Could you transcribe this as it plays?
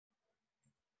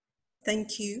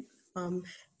Thank you.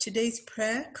 Today's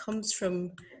prayer comes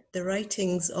from the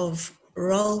writings of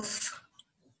Ralph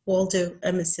Waldo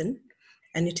Emerson,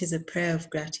 and it is a prayer of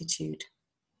gratitude.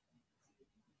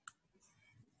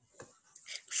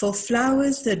 For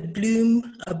flowers that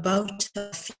bloom about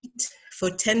our feet, for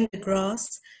tender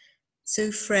grass,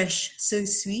 so fresh, so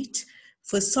sweet,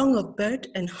 for song of bird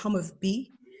and hum of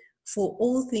bee, for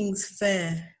all things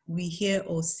fair we hear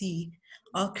or see,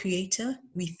 our Creator,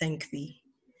 we thank thee.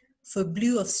 For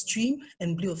blue of stream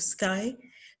and blue of sky,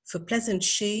 for pleasant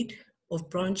shade of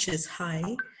branches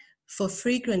high, for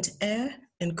fragrant air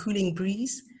and cooling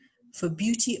breeze, for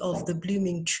beauty of the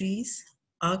blooming trees,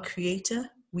 our Creator,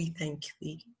 we thank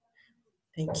thee.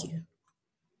 Thank you.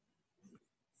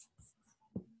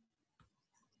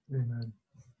 Amen.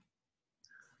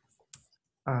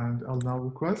 And I'll now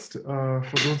request,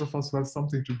 for those of us who have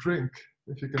something to drink,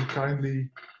 if you can kindly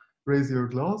raise your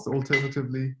glass.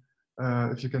 Alternatively,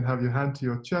 if you can have your hand to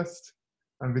your chest,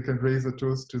 and we can raise a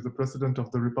toast to the President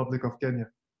of the Republic of Kenya.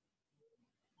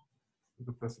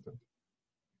 The President.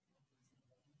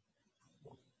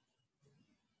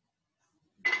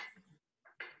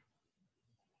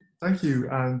 Thank you.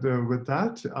 And with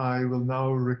that, I will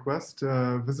now request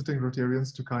visiting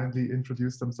Rotarians to kindly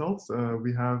introduce themselves.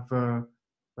 We have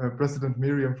President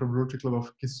Miriam from Rotary Club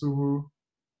of Kisumu,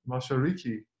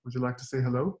 Mashariki. Would you like to say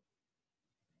hello?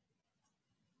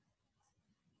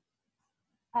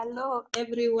 Hello,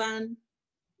 everyone.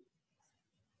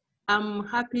 I'm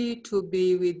happy to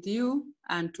be with you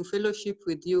and to fellowship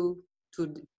with you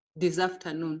this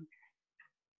afternoon.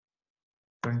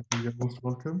 Thank you. You're most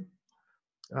welcome.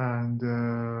 And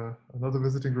another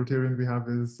visiting Rotarian we have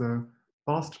is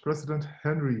past President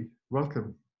Henry.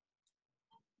 Welcome.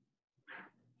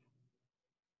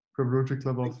 From Rotary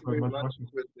Club of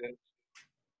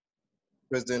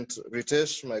President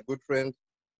Ritesh, my good friend.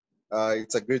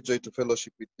 It's a great joy to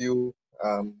fellowship with you.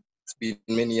 It's been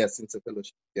many years since a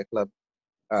fellowship with your club,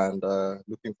 and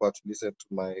looking forward to listen to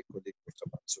my colleague, Mr.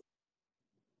 Mansoor.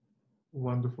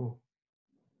 Wonderful.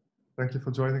 Thank you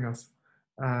for joining us.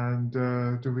 And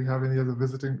do we have any other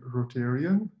visiting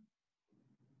Rotarian?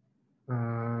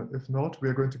 If not, we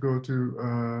are going to go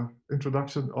to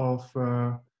introduction of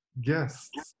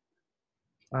guests.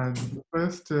 And the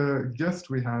first guest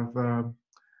we have,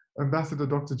 Ambassador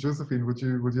Dr. Josephine, would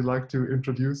you like to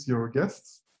introduce your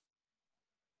guests?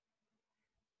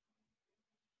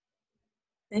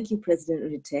 Thank you,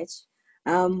 President Ritesh.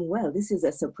 Well, this is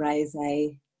a surprise.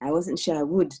 I wasn't sure I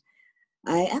would.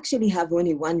 I actually have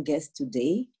only one guest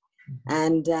today,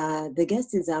 and the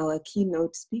guest is our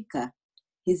keynote speaker.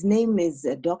 His name is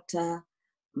Dr.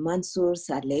 Mansoor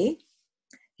Saleh.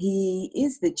 He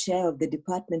is the chair of the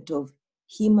Department of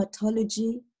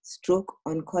Hematology /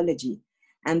 Oncology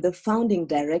and the founding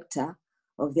director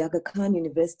of the Aga Khan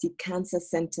University Cancer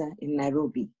Center in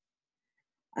Nairobi.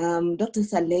 Dr.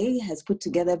 Saleh has put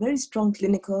together a very strong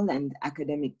clinical and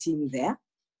academic team there.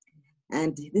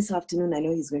 And this afternoon, I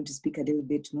know he's going to speak a little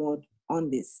bit more on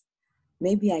this.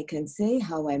 Maybe I can say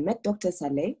how I met Dr.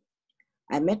 Saleh.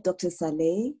 I met Dr.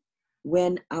 Saleh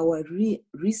when our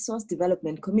Resource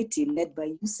Development Committee, led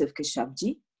by Yusuf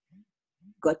Keshavji,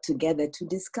 got together to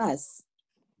discuss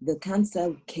the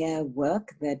cancer care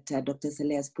work that Dr.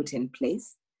 Saleh has put in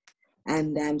place.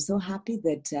 And I'm so happy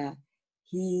that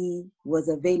he was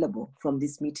available from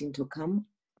this meeting to come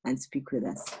and speak with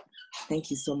us. Thank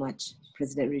you so much,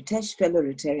 President Ritesh, fellow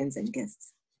Rotarians and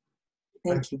guests.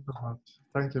 Thank you. So much.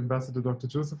 Thank you, Ambassador Dr.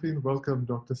 Josephine. Welcome,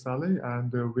 Dr. Saleh.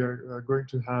 And we are going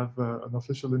to have an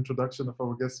official introduction of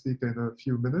our guest speaker in a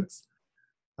few minutes.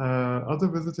 Other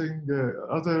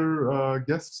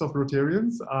guests of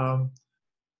Rotarians,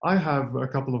 I have a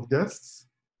couple of guests.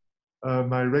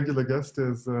 My regular guest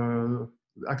is,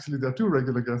 actually there are two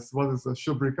regular guests. One is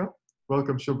Shubrika.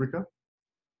 Welcome, Shubrika.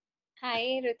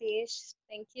 Hi, Ritesh.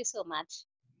 Thank you so much.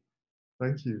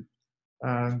 Thank you.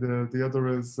 And the other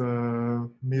is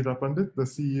Meera Pandit, the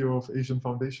CEO of Asian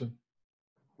Foundation.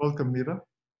 Welcome, Meera.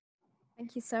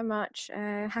 Thank you so much.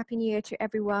 Happy New Year to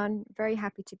everyone. Very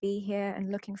happy to be here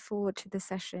and looking forward to the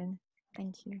session.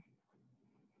 Thank you.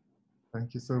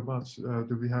 Thank you so much.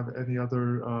 Do we have any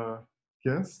other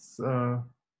guests?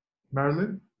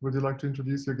 Marilyn, would you like to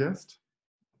introduce your guest?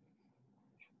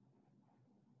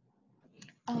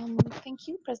 Thank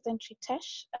you, President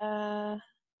Ritesh.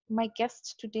 My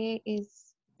guest today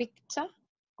is Victor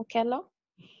Okello.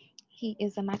 He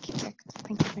is an architect.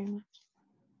 Thank you very much.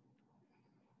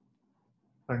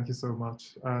 Thank you so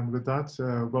much. And with that,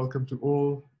 welcome to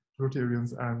all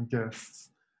Rotarians and guests.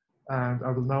 And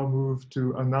I will now move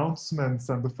to announcements.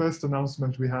 And the first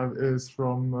announcement we have is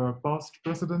from past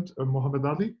President Mohammed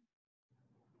Ali.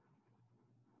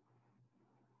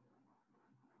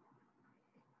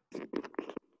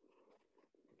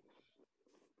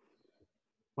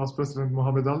 Past President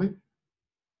Muhammad Ali.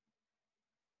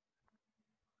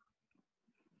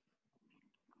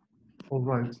 All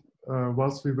right.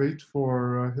 Whilst we wait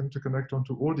for him to connect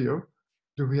onto audio,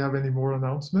 do we have any more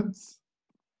announcements?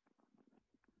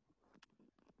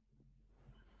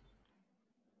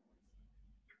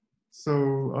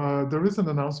 So there is an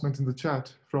announcement in the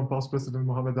chat from Past President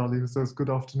Muhammad Ali who says,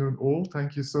 "Good afternoon all.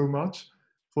 Thank you so much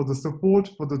for the support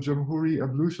for the Jamhuri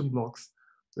ablution blocks.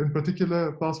 In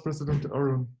particular, Past President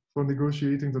Arun for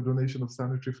negotiating the donation of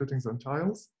sanitary fittings and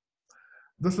tiles.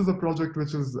 This is a project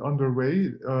which is underway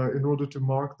in order to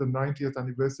mark the 90th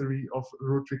anniversary of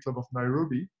Rotary Club of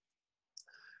Nairobi.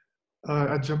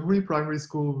 At Jamhuri Primary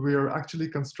School, we are actually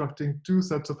constructing 2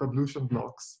 sets of ablution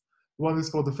blocks. One is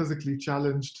for the physically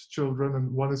challenged children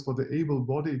and one is for the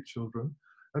able-bodied children.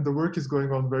 And the work is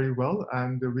going on very well,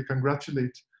 and we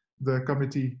congratulate the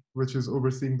committee which is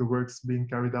overseeing the works being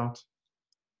carried out.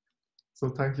 So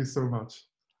thank you so much.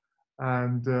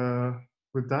 And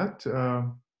with that,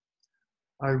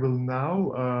 I will now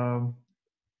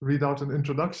read out an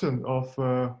introduction of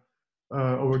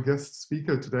our guest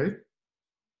speaker today.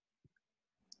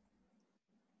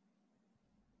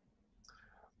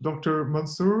 Dr.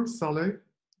 Mansoor Saleh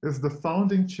is the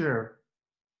founding chair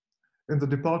in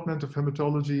the Department of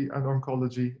Hematology and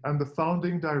Oncology and the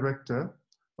founding director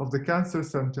of the Cancer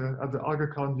Center at the Aga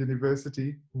Khan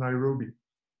University Nairobi.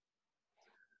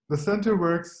 The center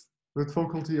works with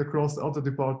faculty across other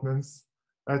departments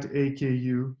at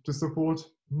AKU to support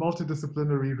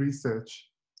multidisciplinary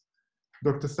research.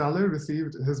 Dr. Saleh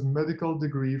received his medical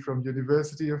degree from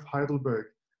University of Heidelberg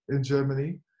in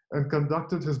Germany and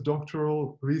conducted his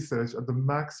doctoral research at the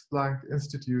Max Planck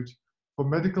Institute for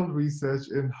Medical Research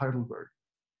in Heidelberg.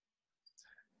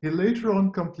 He later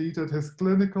on completed his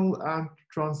clinical and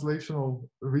translational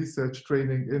research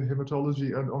training in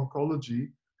hematology and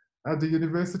oncology at the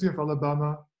University of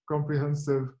Alabama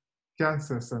Comprehensive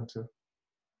Cancer Center,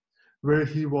 where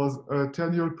he was a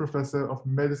tenured professor of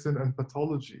medicine and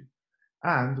pathology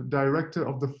and director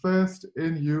of the first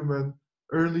in-human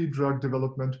early drug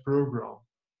development program.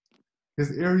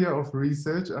 His area of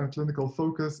research and clinical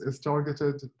focus is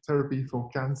targeted therapy for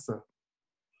cancer.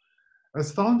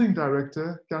 As founding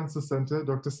director, Cancer Center,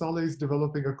 Dr. Saleh is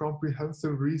developing a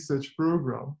comprehensive research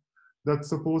program that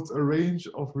supports a range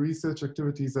of research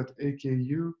activities at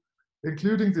AKU,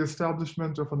 including the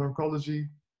establishment of an oncology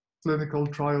clinical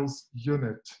trials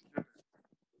unit.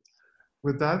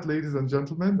 With that, ladies and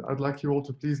gentlemen, I'd like you all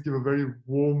to please give a very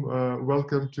warm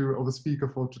welcome to our speaker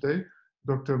for today,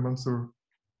 Dr. Mansoor.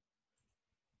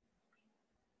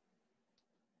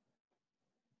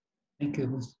 Thank you,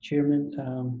 Mr.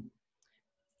 Chairman.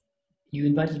 You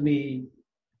invited me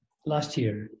last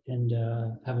year, and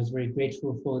I was very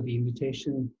grateful for the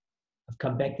invitation. I've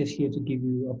come back this year to give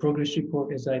you a progress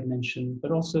report, as I mentioned,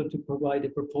 but also to provide a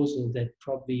proposal that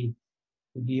probably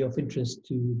would be of interest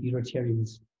to the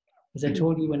Rotarians. As I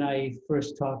told you when I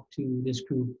first talked to this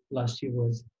group last year,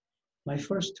 was my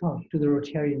first talk to the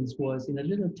Rotarians was in a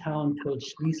little town called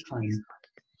Schlesheim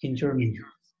in Germany.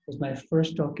 It was my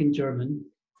first talk in German.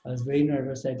 I was very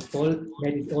nervous. I'd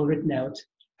had it all written out.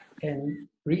 And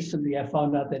recently I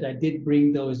found out that I did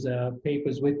bring those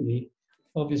papers with me.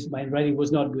 Obviously my writing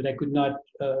was not good. I could not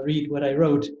read what I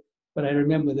wrote, but I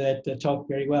remember that talk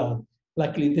very well.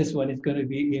 Luckily this one is going to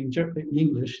be in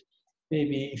English.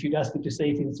 Maybe if you'd ask me to say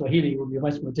it in Swahili, it would be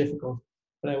much more difficult,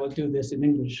 but I will do this in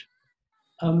English.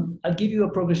 I'll give you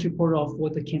a progress report of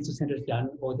what the Cancer Center has done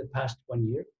over the past 1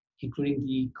 year, including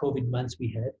the COVID months we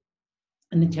had,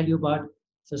 and then tell you about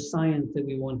the science that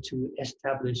we want to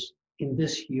establish in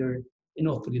this year and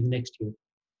hopefully the next year.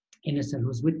 Innocent,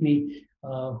 who's with me,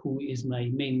 who is my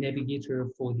main navigator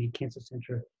for the Cancer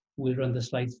Center, will run the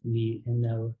slides for me and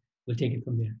we'll take it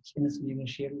from there. Innocent, you can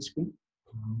share the screen?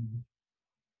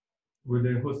 Will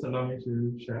the host allow me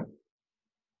to share?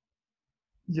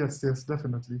 Yes, yes,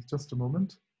 definitely. Just a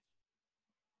moment.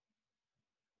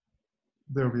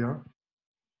 There we are.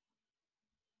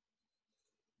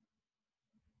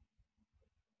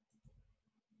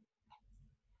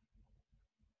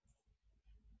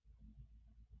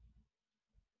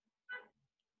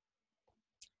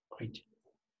 Great.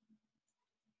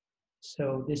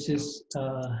 So this is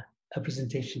a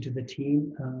presentation to the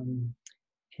team,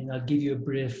 and I'll give you a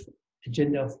brief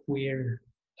agenda of where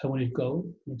I want to go.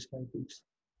 Next slide, please.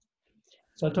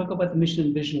 So I'll talk about the mission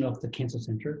and vision of the Cancer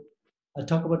Center. I'll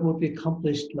talk about what we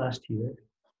accomplished last year,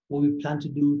 what we plan to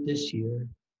do this year,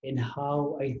 and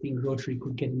how I think Rotary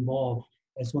could get involved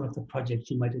as one of the projects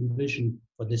you might envision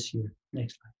for this year.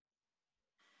 Next slide.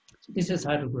 So this is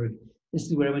Heidelberg. This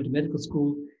is where I went to medical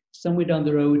school. Somewhere down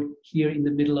the road, here in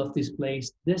the middle of this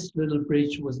place, this little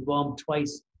bridge was bombed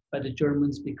twice by the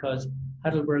Germans because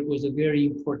Heidelberg was a very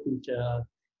important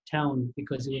town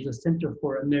because it was a center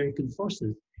for American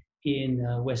forces in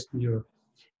Western Europe.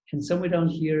 And somewhere down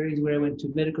here is where I went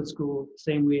to medical school,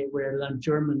 same way where I learned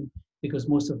German because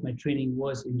most of my training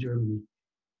was in Germany.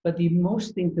 But the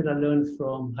most thing that I learned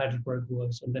from Heidelberg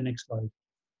was on the next slide.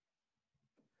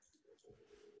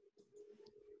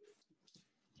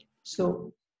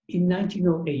 So in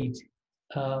 1908,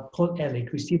 Paul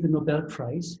Ehrlich received the Nobel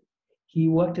Prize. He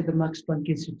worked at the Max Planck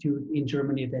Institute in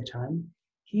Germany at that time.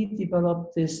 He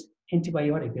developed this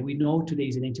antibiotic that we know today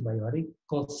is an antibiotic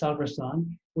called salvarsan,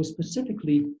 was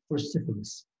specifically for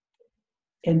syphilis.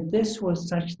 And this was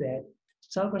such that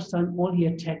salvarsan only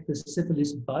attacked the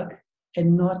syphilis bug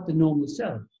and not the normal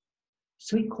cell.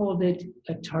 So he called it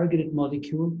a targeted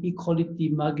molecule. He called it the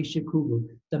magische Kugel,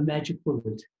 the magic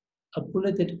bullet, a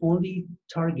bullet that only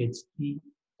targets the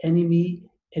enemy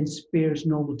and spares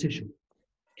normal tissue.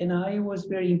 And I was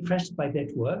very impressed by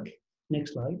that work.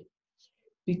 Next slide.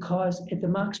 Because at the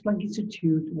Max Planck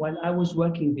Institute, while I was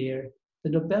working there,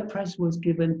 the Nobel Prize was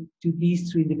given to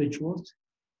these three individuals.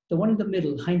 The one in the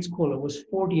middle, Heinz Kohler, was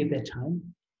 40 at that time.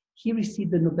 He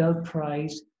received the Nobel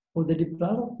Prize for the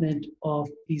development of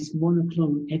these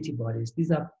monoclonal antibodies.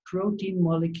 These are protein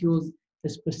molecules that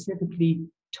specifically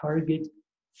target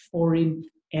foreign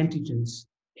antigens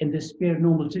and they spare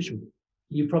normal tissue.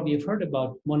 You probably have heard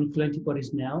about monoclonal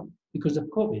antibodies now because of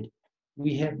COVID.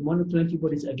 We have monoclonal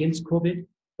antibodies against COVID.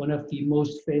 One of the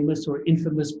most famous or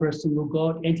infamous person who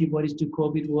got antibodies to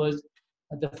COVID was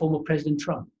the former President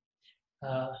Trump.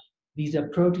 These are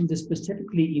proteins that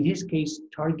specifically, in his case,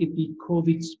 target the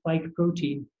COVID spike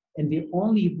protein, and they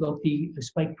only block the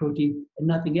spike protein and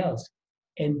nothing else.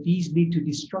 And these lead to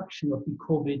destruction of the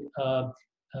COVID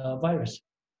virus.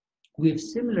 We have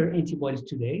similar antibodies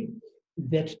today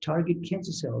that target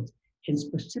cancer cells and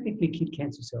specifically kid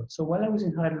cancer cells. So while I was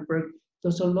in Heidelberg, there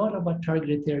was a lot about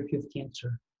targeted therapy of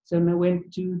cancer. So when I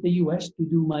went to the US to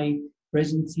do my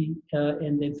residency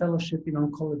and then fellowship in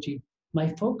oncology, my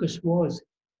focus was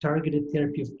targeted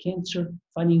therapy of cancer,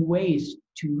 finding ways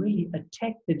to really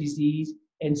attack the disease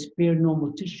and spare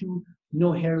normal tissue,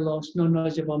 no hair loss, no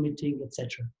nausea, vomiting,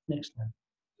 etc. Next slide.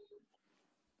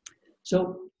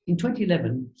 So in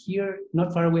 2011, here,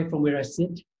 not far away from where I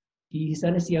sit, His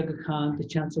Excellency Aga Khan, the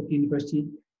Chancellor of the University,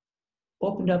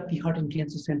 opened up the Heart and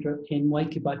Cancer Center in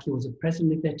Mwai Kibaki, was the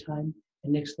president at that time.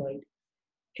 And next slide.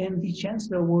 And the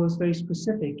Chancellor was very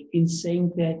specific in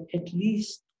saying that at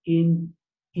least in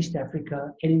East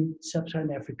Africa and in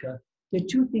Sub-Saharan Africa, there are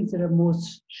two things that are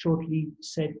most shortly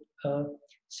said,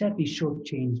 sadly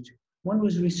shortchanged. One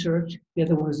was research, the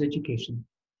other one was education.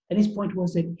 And his point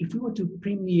was that if we were to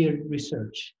premier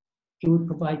research, it would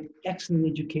provide excellent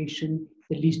education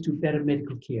that leads to better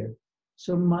medical care.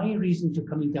 So my reason for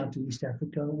coming down to East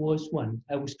Africa was one,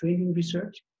 I was trained in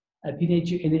research, I've been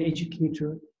an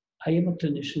educator, I am a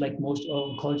clinician like most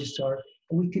oncologists are,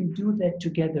 and we can do that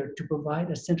together to provide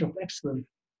a center of excellence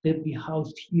that will be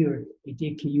housed here at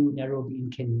AKU Nairobi in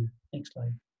Kenya. Next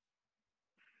slide.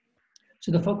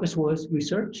 So the focus was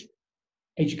research,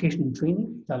 education and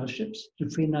training, fellowships, to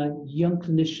train our young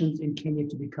clinicians in Kenya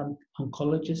to become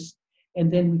oncologists,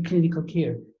 and then clinical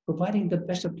care, providing the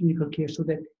best of clinical care so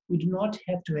that we do not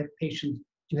have to have patients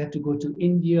to have to go to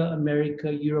India,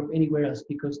 America, Europe, anywhere else,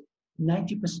 because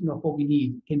 90% of what we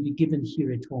need can be given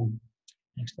here at home.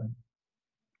 Next slide.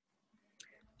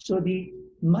 So the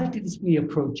multidisciplinary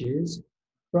approach is,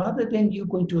 rather than you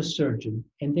going to a surgeon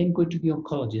and then go to the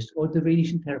oncologist or the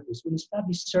radiation therapist, we'll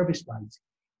establish service lines,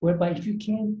 whereby if you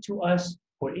came to us,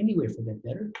 or anywhere for that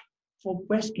matter, for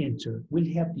breast cancer,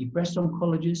 we'll have the breast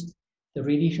oncologist, the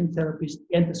radiation therapist,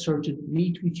 and the surgeon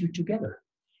meet with you together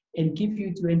and give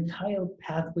you the entire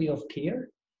pathway of care,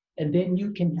 and then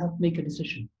you can help make a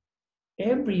decision.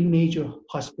 Every major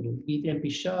hospital, be it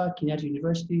MP Shah, Kenyatta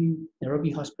University, Nairobi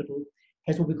Hospital,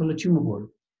 has what we call a tumor board,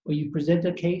 where you present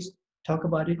a case, talk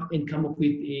about it, and come up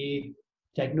with a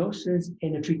diagnosis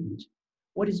and a treatment.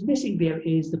 What is missing there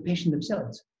is the patient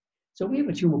themselves. So we have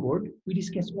a tumor board. We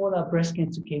discuss all our breast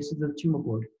cancer cases on the tumor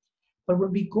board. But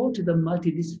when we go to the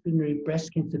multidisciplinary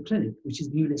breast cancer clinic, which is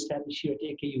newly established here at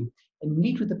AKU, and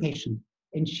meet with the patient,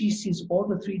 and she sees all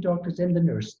the three doctors and the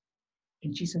nurse,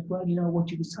 and she says, well, you know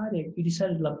what you decided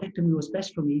lumpectomy was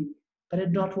best for me, but I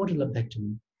did not want a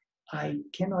lumpectomy. I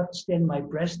cannot stand my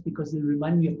breast because it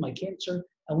reminds me of my cancer.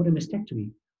 I want a mastectomy.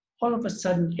 All of a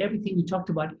sudden, everything we talked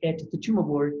about at the tumor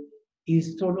board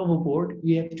is thrown overboard.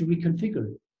 We have to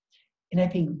reconfigure it. And I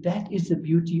think that is the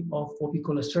beauty of what we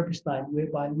call a service line,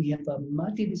 whereby we have a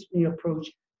multidisciplinary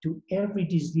approach to every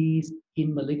disease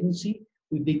in malignancy.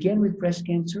 We begin with breast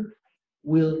cancer.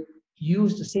 We'll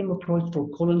use the same approach for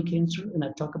colon cancer, and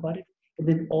I'll talk about it, and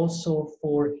then also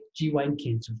for GYN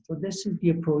cancer. So this is the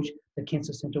approach the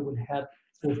Cancer Center will have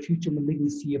for future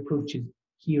malignancy approaches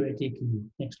here at AKU.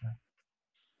 Next slide.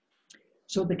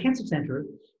 So the Cancer Center,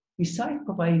 besides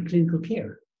providing clinical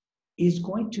care, is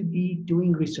going to be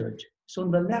doing research. So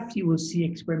on the left, you will see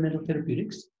experimental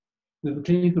therapeutics. We have a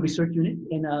clinical research unit,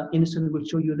 and Innocent will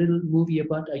show you a little movie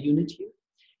about a unit here.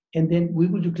 And then we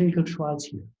will do clinical trials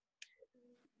here.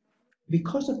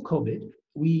 Because of COVID,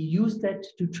 we use that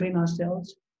to train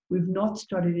ourselves. We've not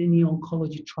started any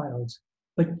oncology trials,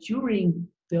 but during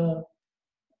the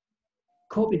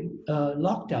COVID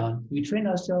lockdown, we trained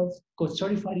ourselves, got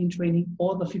certified in training.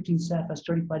 All the 15 staff are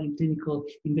certified in clinical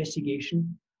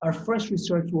investigation. Our first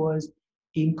research was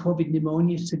in COVID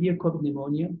pneumonia, severe COVID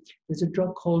pneumonia. There's a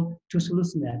drug called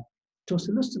tocilizumab.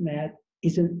 Tocilizumab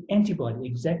is an antibody,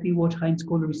 exactly what Heinz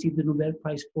Kohler received the Nobel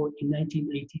Prize for in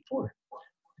 1984.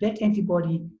 That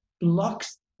antibody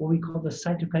blocks what we call the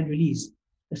cytokine release.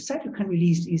 The cytokine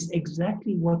release is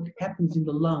exactly what happens in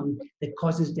the lung that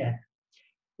causes death.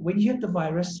 When you have the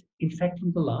virus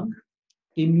infecting the lung,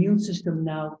 the immune system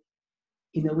now,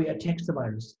 in a way, attacks the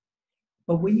virus.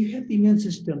 But when you have the immune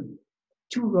system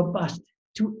too robust,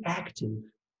 too active,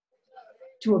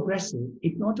 too aggressive,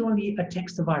 it not only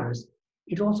attacks the virus,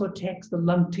 it also attacks the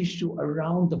lung tissue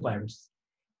around the virus.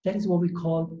 That is what we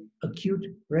call acute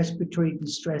respiratory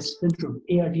distress syndrome,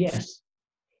 ARDS.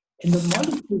 And the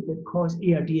molecules that cause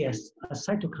ARDS are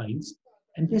cytokines,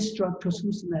 and this drug,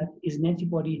 tocilizumab, is an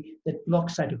antibody that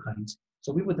blocks cytokines.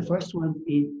 So we were the first one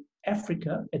in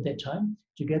Africa at that time,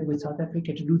 together with South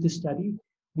Africa, to do this study.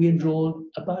 We enrolled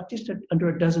about just under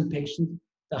a dozen patients,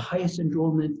 the highest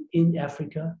enrollment in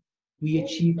Africa. We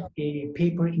achieved a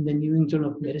paper in the New England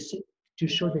Journal of Medicine to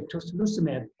show that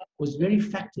tocilizumab was very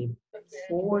effective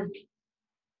for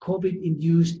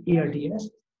COVID-induced ARDS,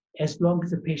 as long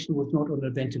as the patient was not on a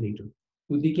ventilator.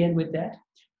 We began with that.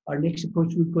 Our next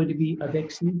approach was going to be a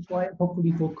vaccine trial,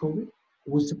 hopefully for COVID.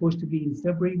 It was supposed to be in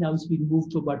February. Now it's been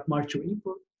moved to about March or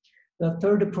April. The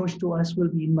third approach to us will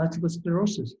be in multiple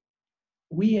sclerosis.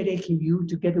 We at AKU,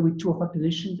 together with two of our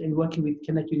clinicians and working with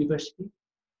Kenneth University,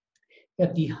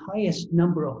 have the highest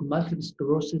number of multiple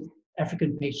sclerosis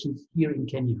African patients here in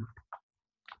Kenya.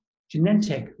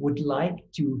 Genentech would like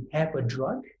to have a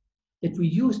drug that we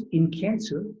use in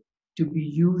cancer to be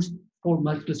used for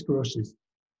multiple sclerosis.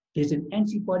 There's an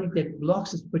antibody that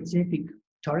blocks a specific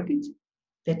target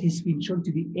that has been shown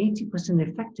to be 80%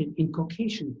 effective in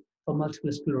Caucasian for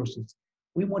multiple sclerosis.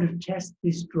 We want to test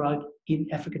this drug in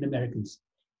African Americans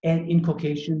and in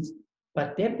Caucasians,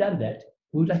 but they've done that.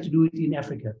 We would like to do it in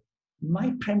Africa.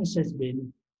 My premise has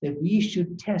been that we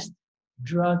should test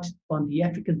drugs on the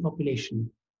African population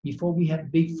before we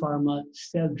have big pharma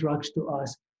sell drugs to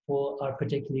us for our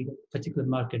particular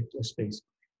market space.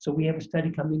 So we have a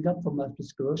study coming up for multiple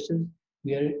sclerosis.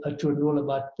 We are to enroll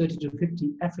about 30 to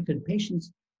 50 African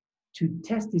patients to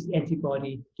test this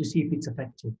antibody to see if it's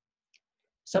effective.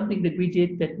 Something that we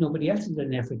did that nobody else has done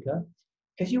in Africa,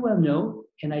 as you well know,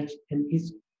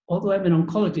 although I'm an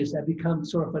oncologist, I've become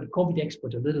sort of a COVID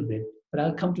expert a little bit, but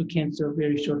I'll come to cancer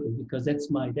very shortly because that's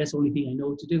the only thing I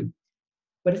know to do.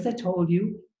 But as I told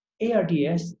you,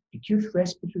 ARDS, acute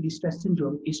respiratory distress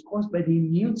syndrome, is caused by the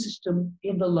immune system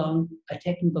in the lung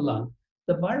attacking the lung.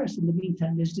 The virus, in the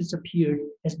meantime, has disappeared,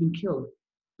 has been killed,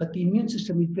 but the immune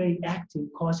system is very active,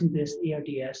 causing this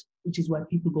ARDS, which is why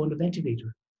people go on the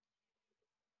ventilator.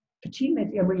 A team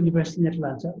at Emory University in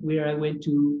Atlanta, where I went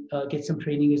to get some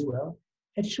training as well,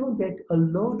 had shown that a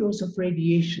low dose of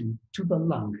radiation to the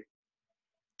lung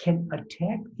can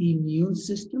attack the immune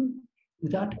system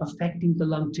without affecting the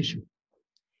lung tissue.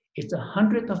 It's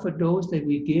 100th of a dose that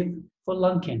we give for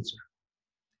lung cancer.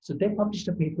 So they published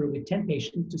a paper with 10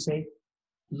 patients to say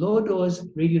low dose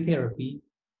radiotherapy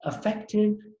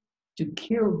effective to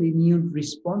kill the immune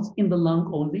response in the lung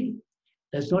only,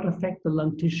 does not affect the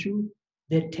lung tissue.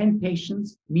 There are 10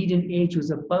 patients, median age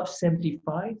was above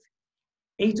 75.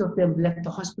 8 of them left the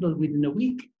hospital within a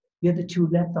week. The other 2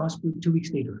 left the hospital 2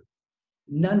 weeks later.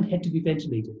 None had to be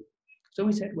ventilated. So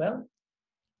we said, well,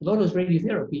 low-dose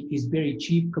radiotherapy is very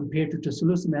cheap compared to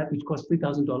tocilizumab, which costs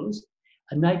 $3,000.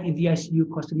 A night in the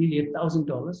ICU cost nearly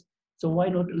 $1,000. So why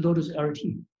not low-dose RT?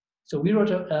 So we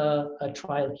wrote a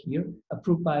trial here,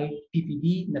 approved by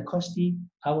PPD, NACOSTI,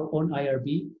 our own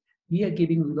IRB. We are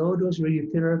giving low-dose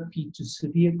radiotherapy to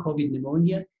severe COVID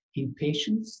pneumonia in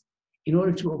patients in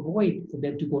order to avoid for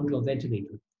them to go into a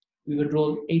ventilator. We've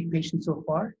enrolled 8 patients so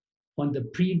far on the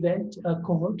pre-vent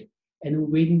cohort, and we're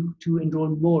waiting to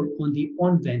enroll more on the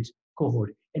on-vent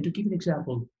cohort. And to give an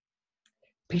example,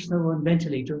 patients on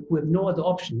ventilator who have no other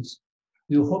options,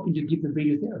 we were hoping to give them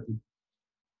radiotherapy.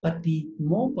 But the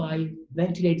mobile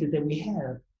ventilator that we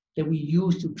have, that we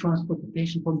use to transport the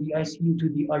patient from the ICU to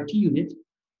the RT unit,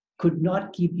 could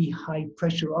not give the high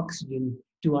pressure oxygen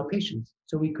to our patients.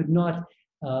 So we could not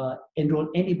enroll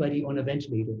anybody on a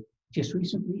ventilator. Just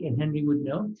recently, and Henry would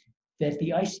know, that the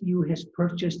ICU has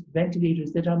purchased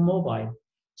ventilators that are mobile.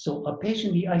 So a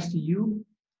patient in the ICU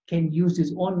can use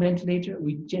his own ventilator.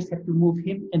 We just have to move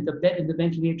him and the bed and the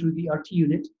ventilator to the RT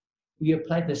unit. We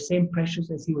apply the same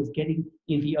pressures as he was getting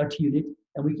in the RT unit,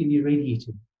 and we can irradiate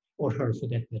him, or her for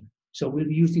that matter. So we'll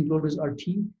be using low-dose RT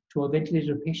to our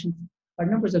ventilator patients. Our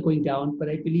numbers are going down, but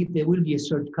I believe there will be a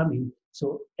surge coming.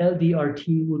 So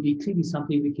LDRT will be clearly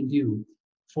something we can do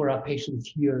for our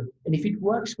patients here. And if it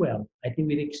works well, I think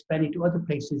we'll expand it to other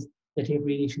places that have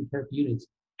radiation therapy units.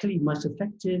 Clearly much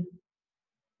effective,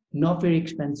 not very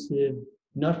expensive,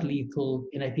 not lethal,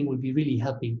 and I think will be really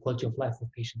helping quality of life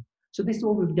of patients. So this is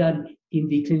what we've done in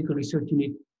the clinical research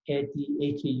unit at the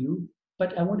AKU.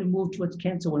 But I want to move towards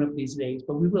cancer one of these days,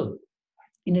 but we will.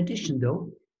 In addition,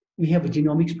 though, we have a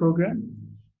genomics program.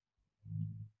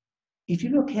 If you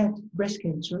look at breast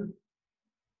cancer,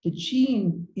 the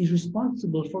gene is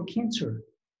responsible for cancer,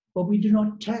 but we do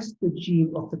not test the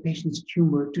gene of the patient's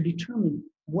tumor to determine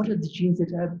what are the genes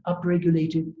that are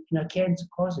upregulated and are cancer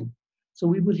causing. So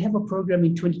we will have a program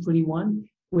in 2021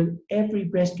 where every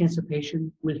breast cancer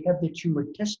patient will have the tumor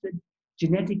tested,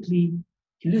 genetically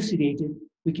elucidated.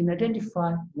 We can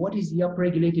identify what is the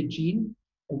upregulated gene,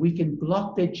 and we can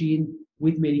block that gene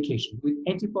with medication, with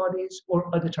antibodies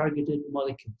or other targeted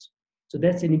molecules. So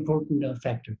that's an important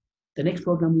factor. The next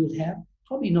program we will have,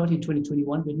 probably not in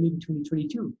 2021, but maybe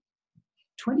 2022.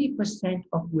 20%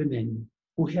 of women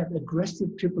who have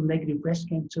aggressive triple-negative breast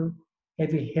cancer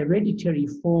have a hereditary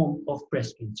form of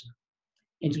breast cancer.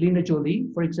 Angelina Jolie,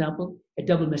 for example, had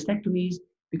double mastectomies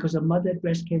because her mother had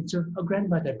breast cancer, her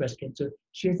grandmother had breast cancer.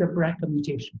 She has a BRCA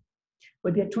mutation.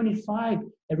 But there are 25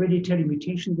 hereditary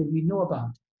mutations that we know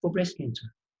about for breast cancer,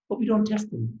 but we don't test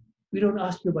them. We don't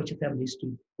ask you about your family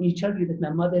history. When you tell you that my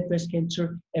mother had breast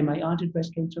cancer and my aunt had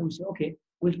breast cancer, we say, okay,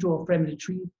 we'll draw a family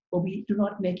tree, but we do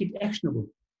not make it actionable.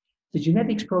 The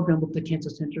genetics program of the Cancer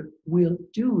Center will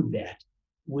do that.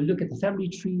 We'll look at the family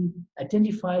tree,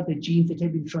 identify the genes that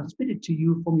have been transmitted to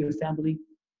you from your family,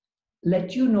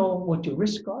 let you know what your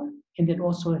risks are, and then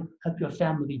also help your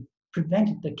family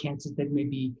prevent the cancers that may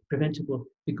be preventable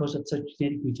because of such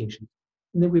genetic mutations.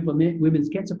 And then we have a women's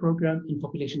cancer program in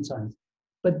population science.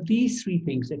 But these three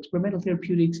things, experimental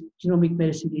therapeutics, genomic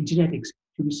medicine, and genetics,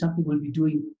 will be something we'll be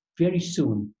doing very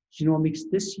soon. Genomics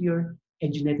this year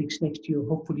and genetics next year,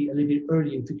 hopefully a little bit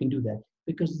earlier if we can do that,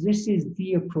 because this is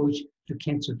the approach to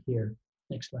cancer care.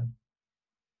 Next slide.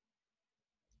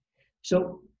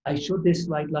 So I showed this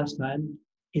slide last time.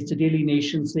 It's a Daily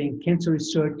Nation saying cancer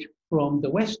research from the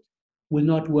West will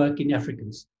not work in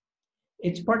Africans.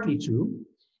 It's partly true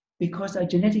because our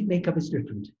genetic makeup is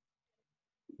different.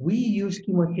 We use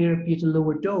chemotherapy at a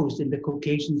lower dose than the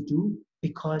Caucasians do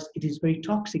because it is very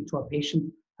toxic to our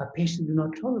patient. Our patients do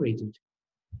not tolerate it.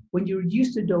 When you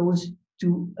reduce the dose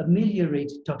to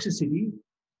ameliorate toxicity,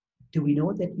 do we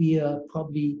know that we are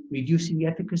probably reducing the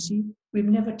efficacy? We've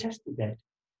never tested that.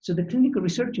 So the clinical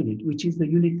research unit, which is the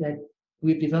unit that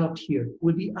we've developed here,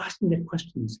 will be asking the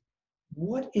questions.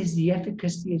 What is the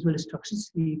efficacy as well as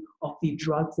toxicity of the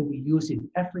drugs that we use in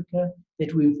Africa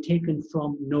that we've taken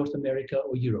from North America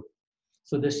or Europe?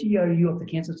 So the CRU of the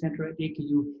Cancer Center at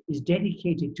AKU is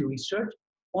dedicated to research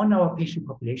on our patient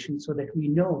population so that we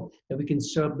know that we can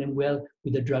serve them well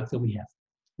with the drugs that we have.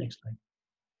 Next slide.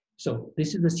 So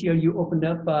this is the CRU opened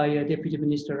up by Deputy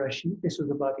Minister Rashid. This was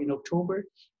about in October.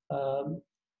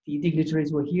 The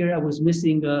dignitaries were here. I was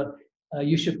missing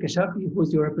Yusuf Kashafi, who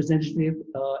was your representative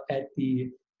at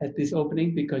this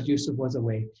opening because Yusuf was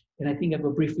away. And I think I have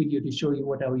a brief video to show you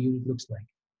what our unit looks like.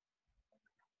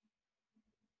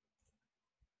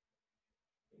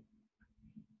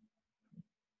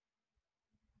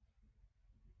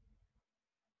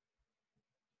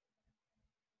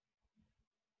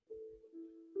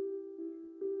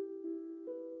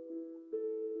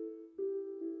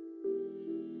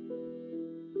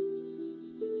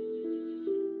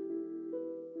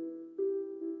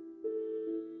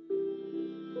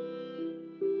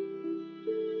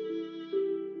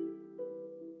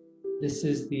 This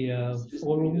is the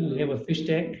forum. We have a fish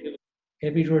tank.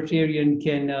 Every Rotarian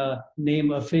can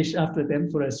name a fish after them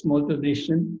for a small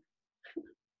donation.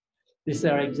 This is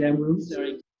our exam room. This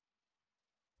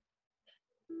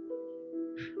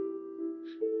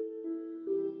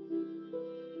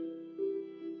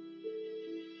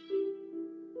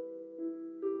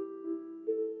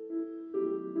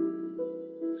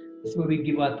is where we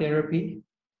give our therapy.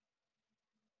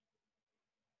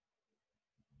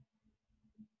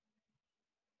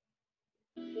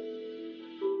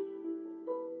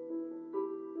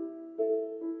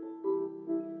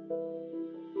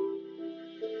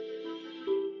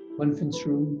 Conference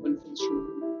room.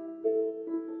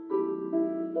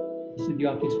 This is the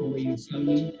office from where you see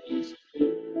me.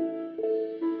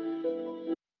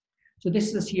 So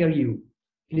this is a CRU.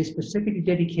 It is specifically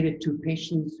dedicated to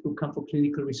patients who come for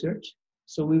clinical research.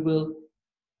 So we will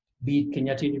be at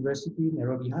Kenyatta University,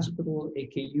 Nairobi Hospital,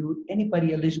 AKU,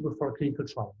 anybody eligible for a clinical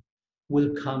trial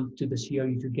will come to the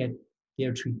CRU to get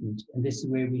their treatment. And this is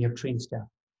where we have trained staff.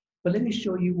 But let me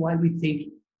show you why we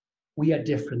think we are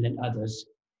different than others.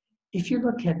 If you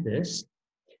look at this,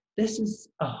 this is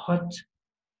a hot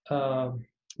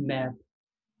map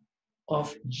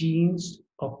of genes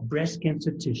of breast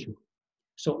cancer tissue.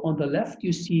 So on the left,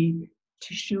 you see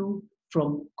tissue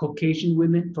from Caucasian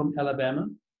women from Alabama.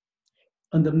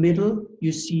 On the middle,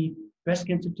 you see breast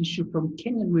cancer tissue from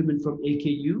Kenyan women from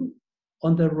AKU.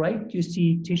 On the right, you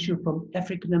see tissue from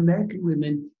African-American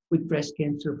women with breast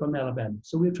cancer from Alabama.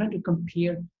 So we're trying to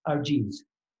compare our genes.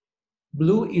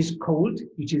 Blue is cold,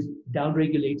 which is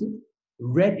downregulated.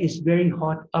 Red is very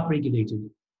hot, upregulated.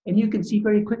 And you can see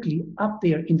very quickly up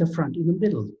there in the front, in the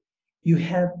middle, you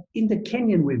have in the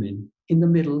Kenyan women, in the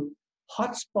middle,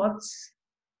 hot spots,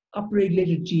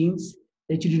 upregulated genes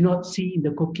that you do not see in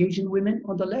the Caucasian women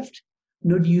on the left,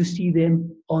 nor do you see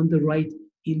them on the right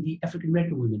in the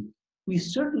African-American women. We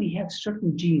certainly have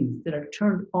certain genes that are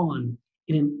turned on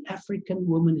in an African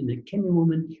woman, in a Kenyan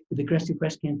woman with aggressive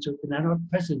breast cancer that are not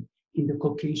present in the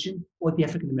Caucasian or the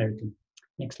African-American.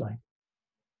 Next slide.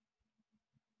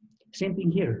 Same thing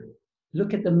here.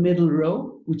 Look at the middle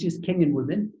row, which is Kenyan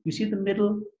women. You see the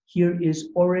middle here is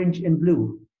orange and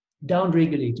blue,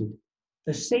 downregulated.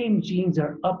 The same genes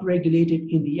are upregulated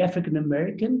in the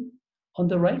African-American on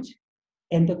the right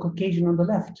and the Caucasian on the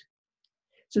left.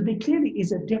 So there clearly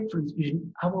is a difference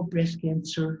between our breast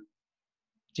cancer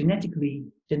genetically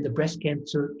than the breast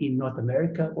cancer in North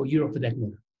America or Europe for that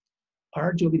matter.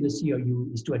 Our job in the CRU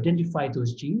is to identify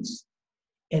those genes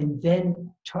and then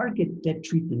target that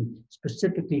treatment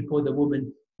specifically for the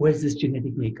woman who has this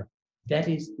genetic makeup. That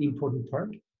is the important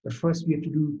part. But first we have to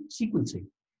do sequencing.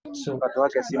 So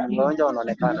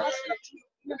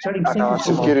starting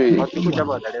Nafikiri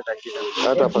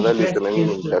hata afadhali useme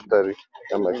mimi ni daktari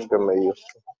kama hiyo.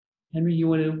 Henry, you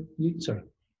want to, sorry.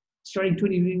 Starting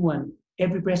 2021,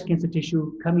 every breast cancer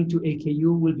tissue coming to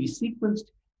AKU will be sequenced.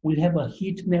 We'll have a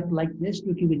heat map like this,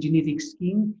 looking at the genetic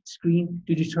screen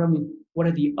to determine what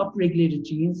are the upregulated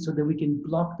genes so that we can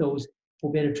block those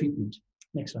for better treatment.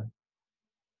 Next slide.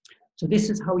 So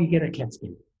this is how you get a CAT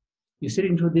scan. You sit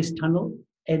into this tunnel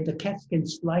and the CAT scan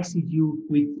slices you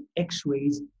with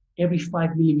X-rays every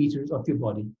 5 millimeters of your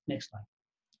body. Next slide.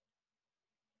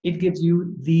 It gives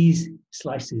you these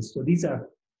slices. So these are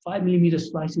 5 millimeter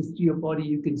slices to your body.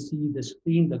 You can see the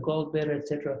spleen, the gallbladder,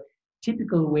 etc.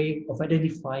 Typical way of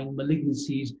identifying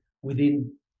malignancies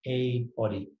within a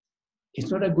body. It's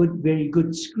not a very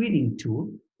good screening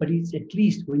tool, but it's at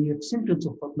least when you have symptoms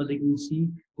of malignancy,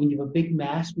 when you have a big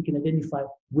mass, we can identify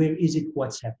where is it,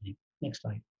 what's happening. Next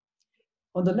slide.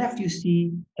 On the left, you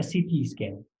see a CT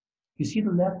scan. You see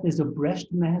the left, there's a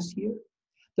breast mass here.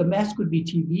 The mass could be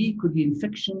TB, could be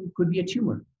infection, could be a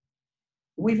tumor.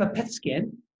 We have a PET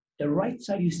scan. The right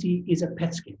side you see is a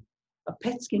PET scan. A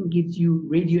PET scan gives you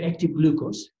radioactive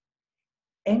glucose.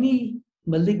 Any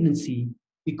malignancy,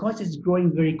 because it's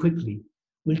growing very quickly,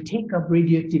 will take up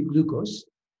radioactive glucose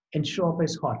and show up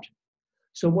as hot.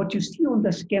 So what you see on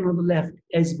the scan on the left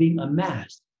as being a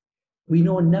mass, we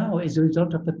know now as a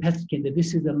result of the PET scan that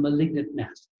this is a malignant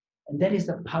mass. And that is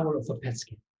the power of a PET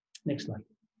scan. Next slide.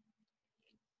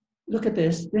 Look at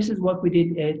this. This is what we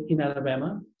did in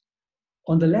Alabama.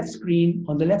 On the left screen,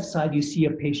 on the left side, you see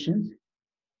a patient.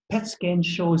 PET scan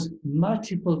shows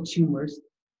multiple tumors.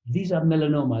 These are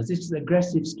melanomas. This is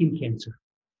aggressive skin cancer.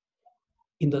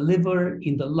 In the liver,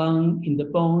 in the lung, in the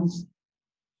bones.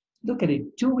 Look at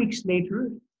it. 2 weeks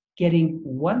later, getting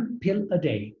 1 pill a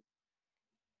day.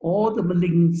 All the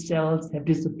malignant cells have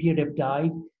disappeared, have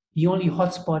died. The only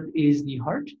hotspot is the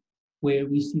heart, where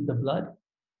we see the blood.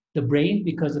 The brain,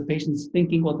 because the patient's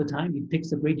thinking all the time, it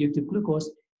picks up radioactive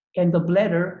glucose. And the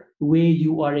bladder, where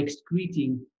you are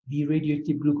excreting the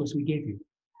radioactive glucose we gave you.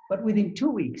 But within 2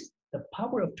 weeks, the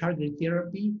power of targeted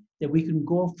therapy that we can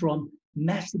go from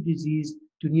massive disease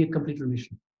to near complete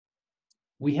remission.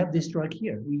 We have this drug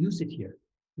here, we use it here.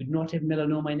 We do not have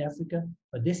melanoma in Africa,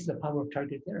 but this is the power of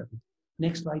targeted therapy.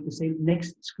 Next slide, the same,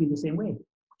 next screen the same way.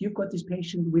 You've got this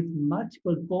patient with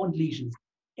multiple bone lesions.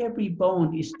 Every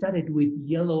bone is studded with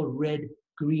yellow, red,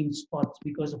 green spots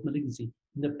because of malignancy.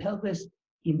 In the pelvis,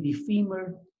 in the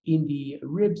femur, in the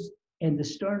ribs, and the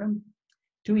sternum.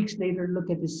 2 weeks later,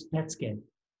 look at this PET scan.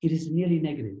 It is nearly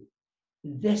negative.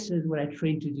 This is what I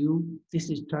trained to do. This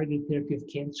is targeted therapy of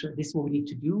cancer. This is what we need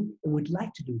to do and would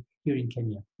like to do here in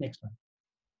Kenya. Next one.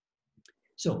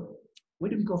 So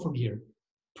where do we go from here?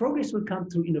 Progress will come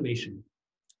through innovation.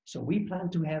 So we plan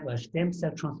to have a stem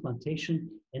cell transplantation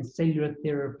and cellular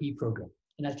therapy program.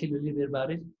 And I'll tell you a little bit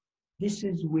about it. This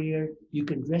is where you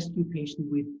can rescue patients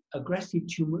with aggressive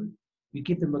tumor. We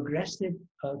give them aggressive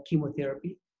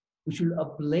chemotherapy, which will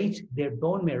ablate their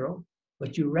bone marrow,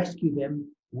 but you rescue them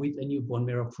with a new bone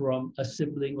marrow from a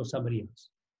sibling or somebody else.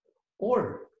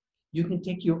 Or you can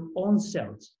take your own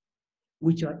cells,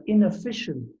 which are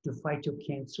inefficient to fight your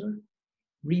cancer,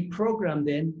 reprogram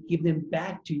them, give them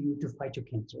back to you to fight your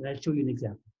cancer. And I'll show you an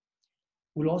example.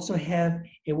 We'll also have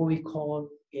what we call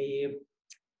a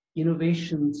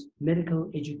innovations,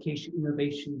 medical education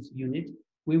innovations unit.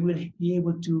 We will be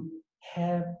able to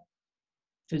have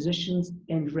physicians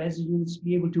and residents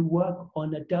be able to work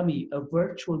on a dummy, a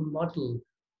virtual model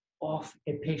of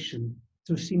a patient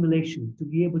through simulation to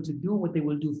be able to do what they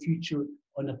will do future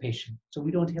on a patient. So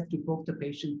we don't have to poke the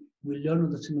patient, we learn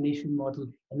on the simulation model,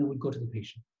 and then we go to the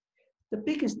patient. The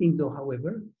biggest thing though,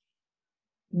 however,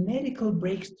 medical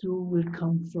breakthrough will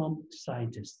come from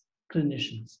scientists,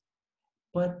 clinicians,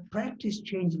 but practice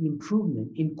change and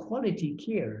improvement in quality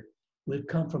care will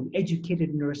come from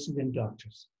educated nurses and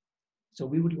doctors. So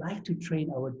we would like to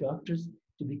train our doctors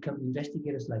to become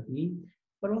investigators like me,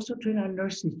 but also train our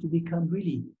nurses to become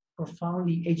really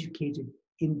profoundly educated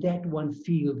in that one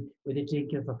field where they take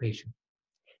care of a patient.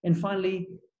 And finally,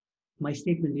 my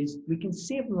statement is we can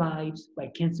save lives by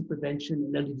cancer prevention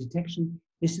and early detection.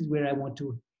 This is where I want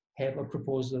to have a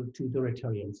proposal to the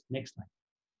Rotarians. Next slide.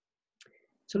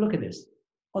 So look at this.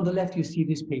 On the left, you see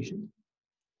this patient.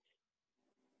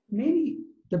 Maybe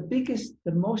the biggest,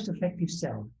 the most effective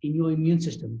cell in your immune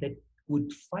system that would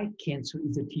fight cancer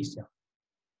is a T cell.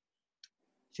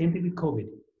 Same thing with COVID.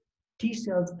 T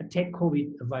cells attack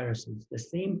COVID viruses. The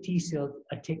same T cells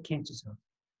attack cancer cells.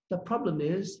 The problem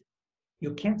is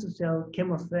your cancer cell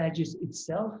camouflages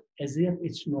itself as if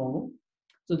it's normal.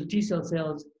 So the T cell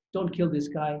cells don't kill this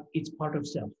guy, it's part of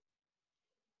self.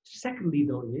 Secondly,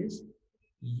 though, is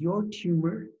your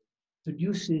tumor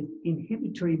produces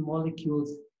inhibitory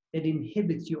molecules that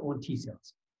inhibits your own T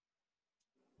cells.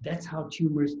 That's how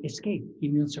tumors escape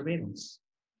immune surveillance.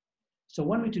 So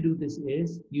one way to do this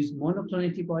is use monoclonal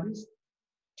antibodies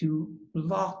to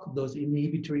block those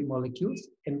inhibitory molecules,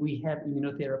 and we have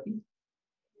immunotherapy.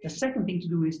 The second thing to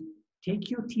do is take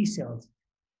your T cells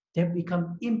that have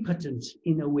become impotent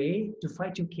in a way to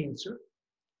fight your cancer,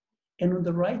 and on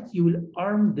the right, you will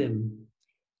arm them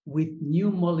with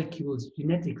new molecules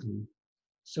genetically.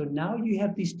 So now you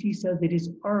have this T cell that is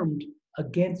armed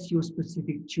against your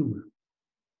specific tumor.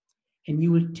 And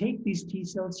you will take these T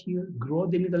cells here, grow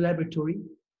them in the laboratory,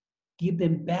 give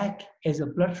them back as a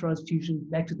blood transfusion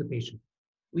back to the patient.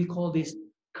 We call this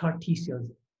CAR T cells,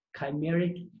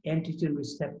 chimeric antigen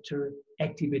receptor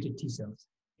activated T cells.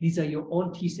 These are your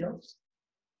own T cells.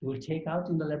 You will take out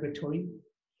in the laboratory,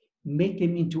 make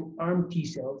them into armed T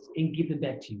cells and give them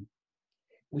back to you.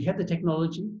 We have the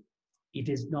technology. It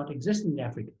does not exist in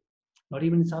Africa, not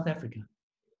even in South Africa.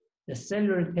 The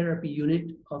cellular therapy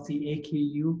unit of the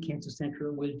AKU Cancer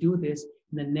Center will do this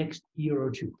in the next year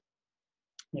or two.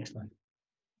 Next slide.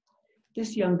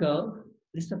 This young girl,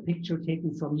 this is a picture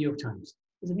taken from New York Times.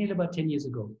 It was nearly about 10 years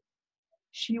ago.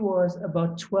 She was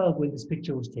about 12 when this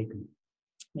picture was taken.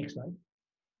 Next slide.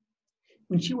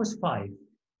 When she was 5,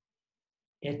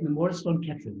 at Memorial Sloan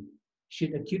Kettering, she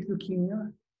had acute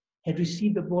leukemia, had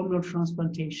received a bone marrow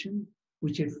transplantation,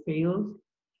 which had failed,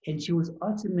 and she was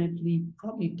ultimately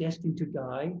probably destined to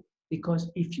die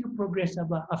because if you progress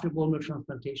after bone marrow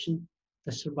transplantation,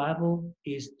 the survival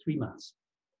is 3 months.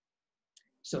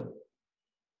 So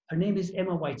her name is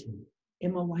Emma Whitehead.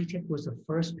 Emma Whitehead was the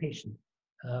first patient,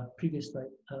 previous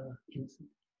slide, the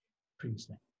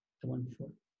one before.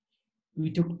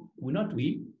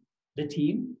 The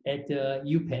team at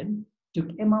UPenn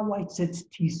took Emma Whitehead's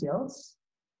T cells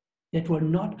that were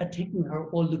not attacking her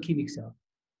old leukemic cell.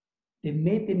 They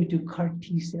made them into CAR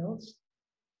T cells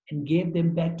and gave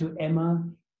them back to Emma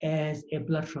as a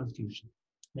blood transfusion.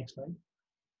 Next slide.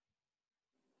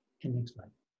 And next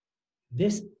slide.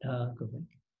 This, go back.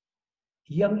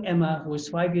 Young Emma, who was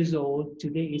 5 years old,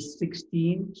 today is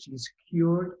 16. She's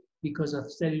cured because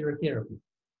of cellular therapy.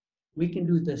 We can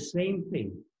do the same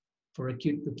thing for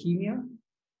acute leukemia,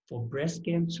 for breast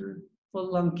cancer, for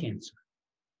lung cancer.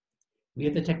 We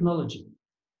have the technology.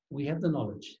 We have the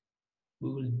knowledge.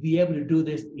 We will be able to do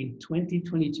this in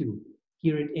 2022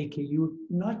 here at AKU,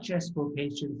 not just for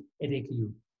patients at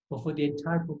AKU, but for the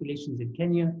entire populations in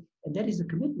Kenya. And that is a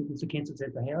commitment that the Cancer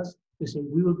Center has to say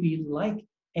we will be like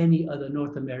any other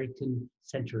North American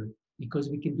center, because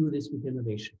we can do this with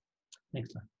innovation.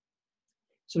 Next slide.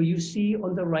 So you see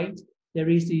on the right, there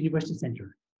is the University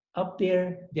Center. Up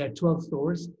there are 12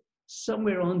 floors.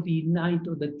 Somewhere on the 9th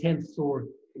or the 10th floor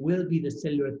will be the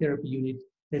cellular therapy unit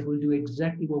that will do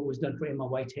exactly what was done for Emma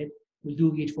Whitehead. We'll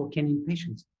do it for Kenyan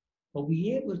patients. But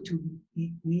we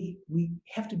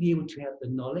have to be able to have the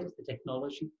knowledge, the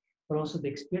technology, but also the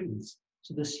experience.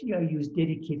 So the CRU is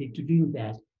dedicated to doing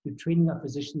that, to training our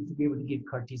physicians to be able to give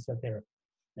CAR T-cell therapy.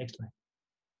 Next slide.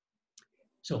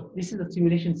 So this is the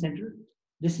simulation center.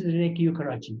 This is in AKU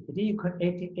Karachi. At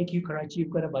AKU Karachi, you've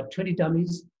got about 20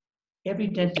 dummies. Every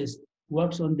dentist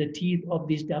works on the teeth of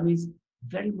these dummies,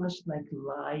 very much like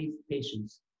live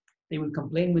patients. They will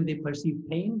complain when they perceive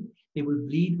pain. They will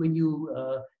bleed when you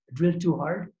drill too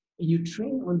hard, and you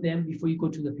train on them before you go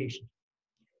to the patient.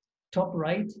 Top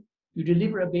right, you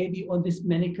deliver a baby on this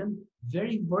mannequin,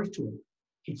 very virtual.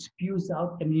 It spews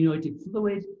out amniotic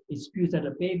fluid, it spews out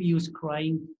a baby who's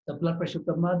crying, the blood pressure of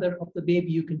the mother of the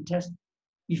baby you can test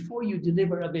before you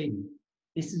deliver a baby.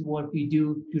 This is what we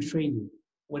do to train you.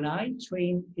 When I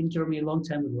trained in Germany a long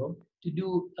time ago to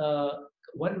do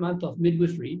 1 month of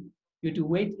midwifery, you have to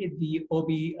wait at the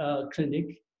OB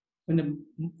clinic. When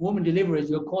the woman delivers,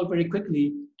 you're called very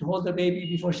quickly to hold the baby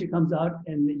before she comes out,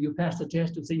 and you pass the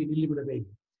test to say you delivered a baby.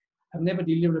 I've never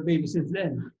delivered a baby since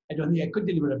then. I don't think I could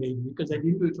deliver a baby because I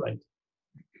didn't do it right.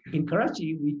 In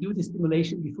Karachi, we do the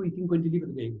stimulation before you can go and deliver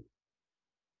the baby.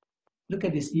 Look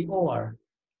at this, the OR,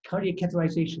 cardiac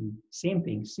catheterization, same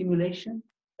thing, simulation.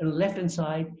 And on the left-hand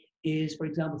side is, for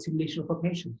example, simulation of a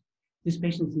patient. This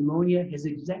patient's pneumonia has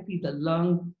exactly the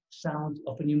lung sound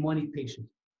of a pneumonic patient.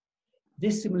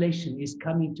 This simulation is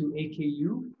coming to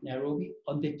AKU, Nairobi,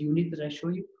 on that unit that I show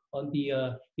you, on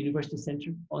the University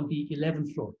Center, on the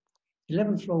 11th floor.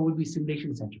 11th floor will be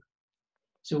simulation center.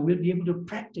 So we'll be able to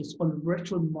practice on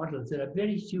virtual models that are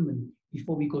very human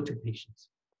before we go to patients.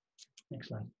 Next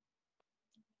slide.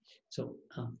 So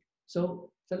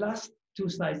the last 2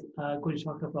 slides are going to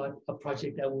talk about a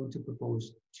project I want to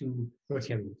propose to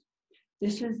Rotarians.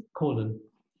 This is colon.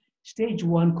 Stage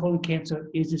 1 colon cancer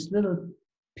is this little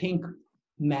pink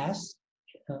mass,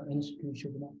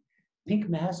 pink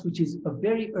mass, which is a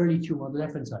very early tumor on the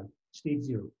left-hand side, stage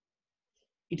 0.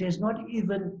 It has not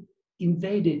even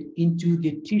invaded into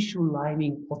the tissue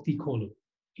lining of the colon.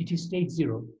 It is stage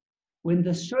 0. When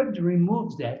the surgeon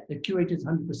removes that, the cure rate is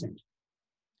 100%.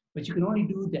 But you can only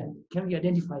do that, can we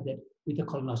identify that with the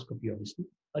colonoscopy, obviously,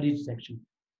 early detection.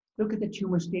 Look at the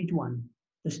tumor stage 1.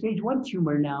 The stage 1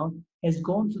 tumor now has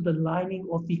gone through the lining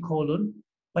of the colon,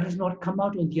 but has not come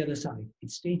out on the other side.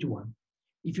 It's stage 1.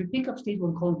 If you pick up stage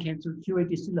 1 colon cancer, cure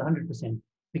rate is still 100%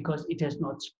 because it has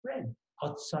not spread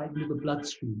outside the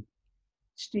bloodstream.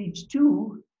 Stage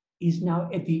 2 is now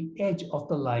at the edge of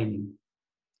the lining.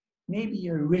 Maybe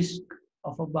a risk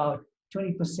of about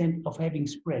 20% of having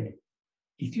spread.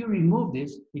 If you remove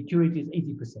this, the cure rate is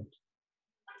 80%.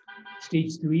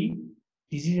 Stage 3,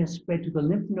 disease has spread to the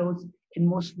lymph nodes and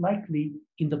most likely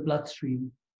in the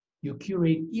bloodstream. Your cure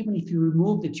rate, even if you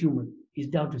remove the tumor, is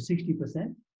down to 60%.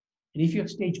 And if you have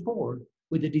stage 4,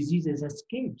 where the disease has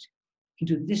escaped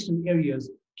into distant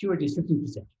areas, cure rate is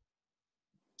 15%.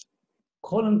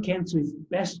 Colon cancer is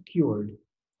best cured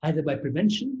either by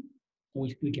prevention,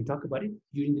 which we can talk about it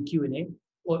during the Q&A,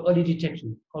 or early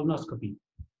detection, colonoscopy.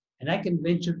 And I can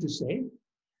venture to say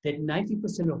that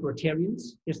 90% of Rotarians,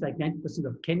 just like 90%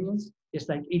 of Kenyans, just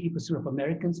like 80% of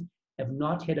Americans, have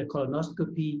not had a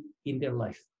colonoscopy in their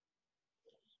life.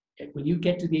 When you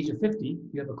get to the age of 50,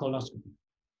 you have a colonoscopy.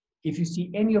 If you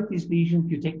see any of these lesions,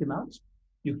 you take them out,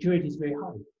 your cure rate is very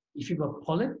high. If you have a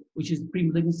polyp, which is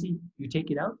pre-malignancy, you take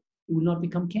it out, it will not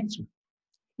become cancer.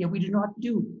 Yet we do not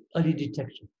do early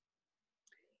detection.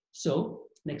 So,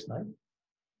 next slide.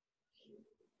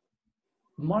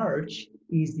 March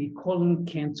is the colon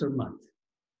cancer month.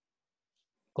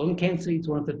 Colon cancer is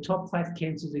one of the top 5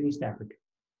 cancers in East Africa.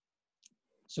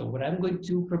 So what I'm going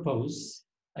to propose,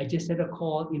 I just had a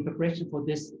call in preparation for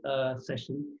this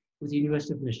session with the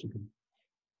University of Michigan.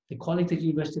 The colleagues at the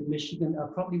University of Michigan are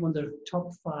probably one of the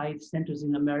top 5 centers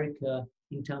in America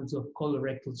in terms of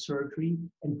colorectal surgery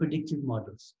and predictive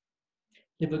models.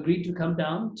 They've agreed to come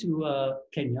down to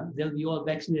Kenya. They'll be all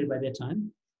vaccinated by that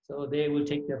time, so they will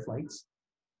take their flights.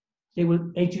 They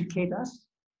will educate us,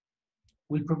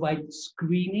 will provide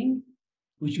screening,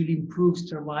 which will improve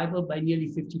survival by nearly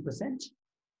 50%.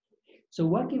 So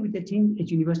working with the team at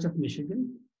University of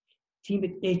Michigan, team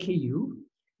at AKU,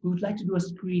 we would like to do a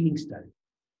screening study.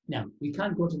 Now, we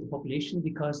can't go to the population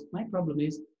because my problem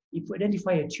is if we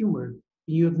identify a tumor,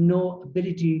 you have no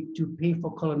ability to pay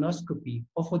for colonoscopy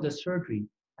or for the surgery,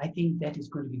 I think that is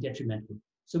going to be detrimental.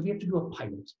 So we have to do a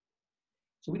pilot.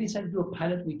 So we decided to do a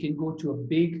pilot. We can go to a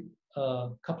big,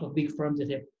 couple of big firms that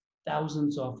have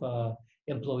thousands of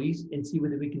employees and see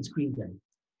whether we can screen them.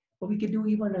 But we can do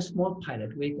even a small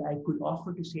pilot where I could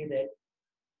offer to say that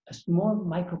a small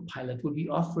micro pilot would be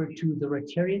offered to the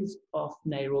Rotarians of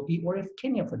Nairobi or of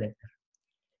Kenya for that matter.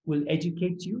 We'll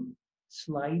educate you,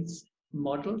 slides,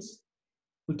 models.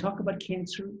 We'll talk about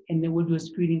cancer, and then we'll do a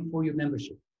screening for your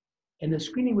membership. And the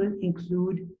screening will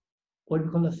include what we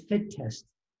call a FIT test,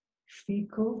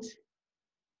 fecal,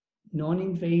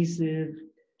 non-invasive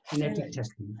genetic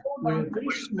testing, where a very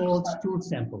small stool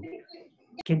sample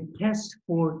can test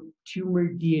for tumor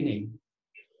DNA.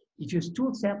 If your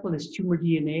stool sample is tumor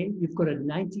DNA, you've got a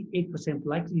 98%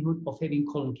 likelihood of having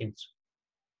colon cancer.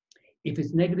 If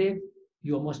it's negative,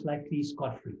 you're most likely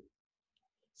scot-free.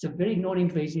 It's a very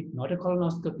non-invasive, not a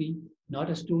colonoscopy, not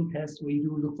a stool test where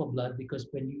you look for blood, because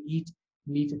when you eat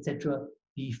meat, etc.,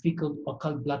 the fecal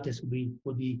occult blood test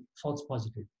will be false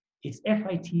positive. It's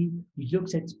FIT, which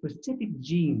looks at specific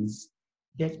genes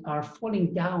that are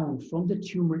falling down from the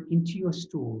tumor into your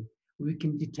stool, we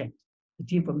can detect. The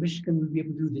team from Michigan will be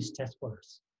able to do this test for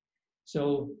us.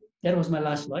 So that was my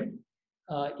last slide.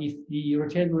 If the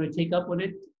Rotarians want to take up on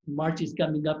it, March is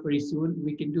coming up very soon.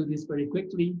 We can do this very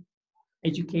quickly.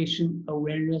 Education,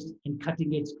 awareness, and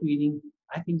cutting-edge screening.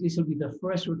 I think this will be the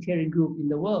first Rotarian group in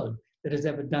the world that has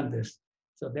ever done this.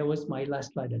 So that was my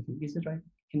last slide, I think. Is it right?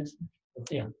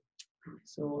 Yeah.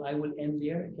 So I will end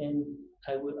there, and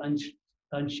I will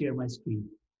unshare my screen.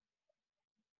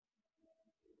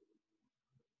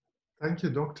 Thank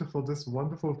you, Doctor, for this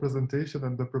wonderful presentation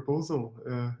and the proposal.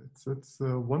 It's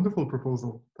a wonderful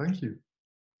proposal. Thank you.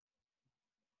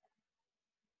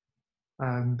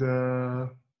 And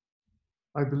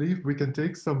I believe we can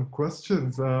take some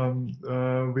questions. We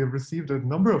have received a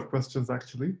number of questions,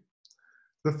 actually.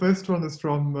 The first one is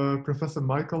from Professor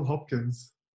Michael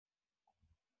Hopkins.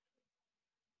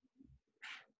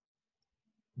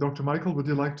 Dr. Michael, would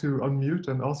you like to unmute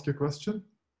and ask your question?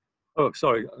 Oh,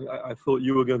 sorry. I thought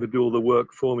you were going to do all the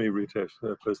work for me, Ritesh,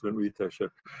 President Ritesh.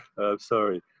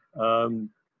 Sorry.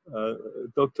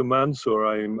 Dr. Mansoor,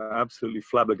 I'm absolutely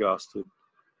flabbergasted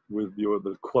with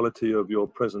the quality of your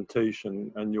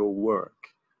presentation and your work.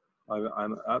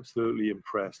 I'm absolutely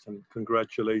impressed, and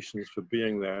congratulations for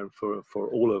being there and for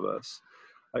all of us.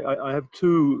 I have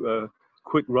two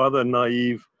quick, rather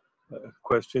naive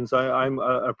questions. I'm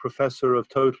a professor of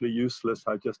totally useless.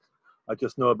 I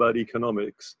just know about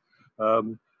economics.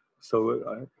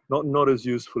 So not as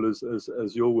useful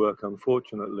as your work,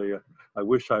 unfortunately. I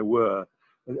wish I were.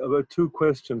 About two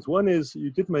questions. One is,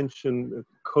 you did mention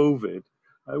COVID.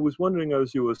 I was wondering,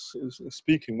 as you were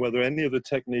speaking, whether any of the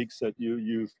techniques that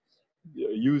you're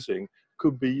using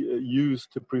could be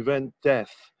used to prevent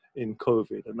death in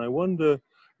COVID. And I wonder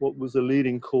what was the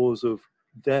leading cause of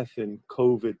death in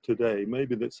COVID today.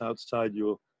 Maybe that's outside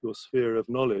your sphere of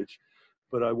knowledge,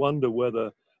 but I wonder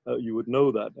whether you would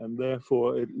know that, and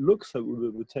therefore it looks like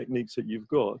the techniques that you've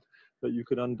got that you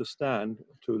could understand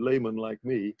to a layman like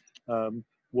me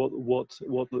what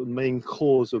the main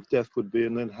cause of death would be,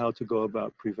 and then how to go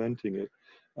about preventing it.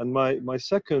 And my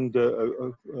second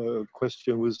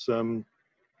question was, hang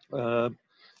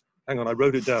on, I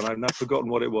wrote it down. I've now forgotten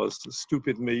what it was.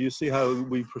 Stupid me. You see how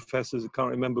we professors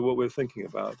can't remember what we're thinking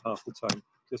about half the time.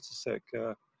 Just a sec.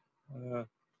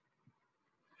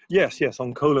 Yes,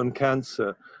 on colon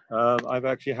cancer. I've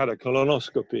actually had a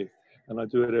colonoscopy, and I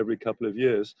do it every couple of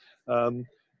years.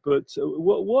 But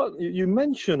what you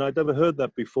mentioned, I'd never heard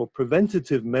that before,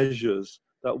 preventative measures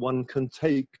that one can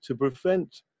take to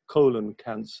prevent colon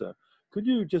cancer. Could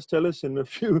you just tell us in a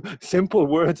few simple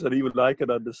words that even I can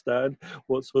understand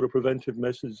what sort of preventive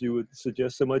measures you would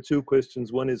suggest? So my two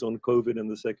questions, one is on COVID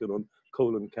and the second on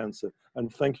colon cancer.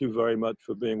 And thank you very much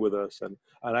for being with us and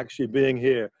actually being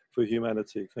here for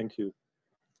humanity. Thank you.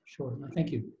 Sure,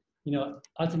 thank you. You know,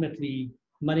 ultimately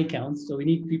money counts, so we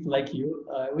need people like you.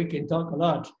 We can talk a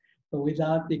lot, but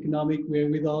without the economic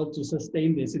wherewithal to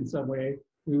sustain this in some way,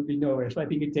 we will be nowhere. So I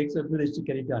think it takes a village to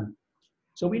get it done.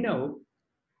 So we know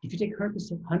if you take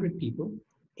 100 people,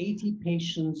 80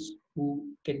 patients who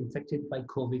get infected by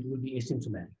COVID will be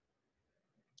asymptomatic.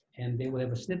 And they will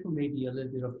have a sniffle, maybe a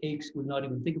little bit of aches, will not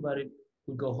even think about it,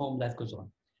 will go home, life goes on.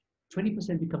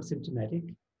 20% become symptomatic,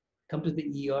 come to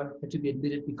the ER, have to be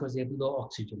admitted because they have low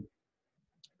oxygen.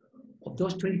 Of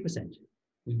those 20%,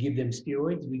 we give them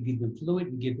steroids, we give them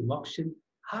fluid, we give them oxygen.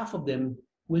 Half of them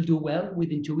will do well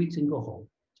within 2 weeks and go home.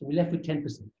 So we're left with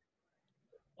 10%.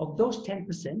 Of those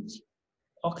 10%,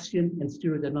 oxygen and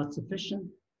steroids are not sufficient,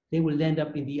 they will end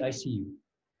up in the ICU.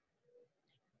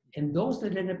 And those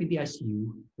that end up in the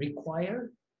ICU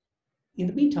require, in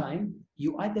the meantime,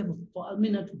 you either have a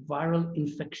fulminant viral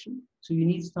infection, so you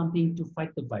need something to fight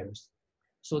the virus.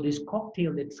 So this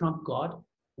cocktail that Trump got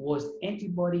was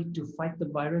antibody to fight the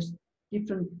virus.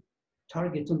 Different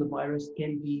targets on the virus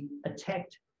can be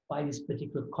attacked by this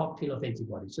particular cocktail of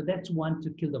antibodies. So that's one to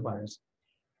kill the virus.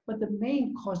 But the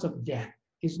main cause of death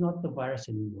is not the virus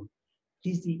anymore. It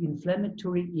is the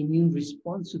inflammatory immune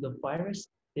response to the virus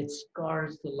that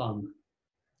scars the lung.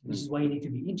 This is why you need to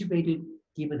be intubated,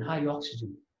 given high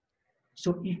oxygen.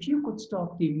 So if you could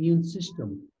stop the immune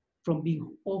system from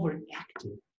being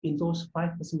overactive in those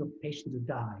 5% of patients who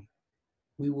die,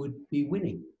 we would be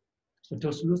winning. So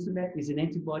tocilizumab is an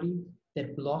antibody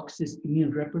that blocks this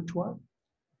immune repertoire.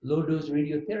 Low-dose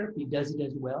radiotherapy does it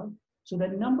as well. So the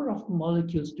number of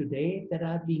molecules today that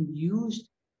are being used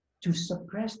to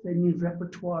suppress the immune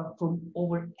repertoire from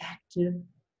overactive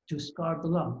to scar the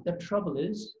lung. The trouble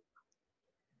is,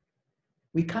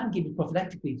 we can't give it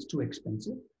prophylactically, it's too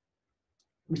expensive.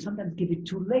 We sometimes give it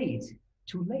too late.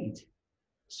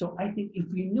 So I think if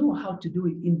we knew how to do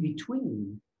it in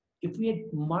between, if we had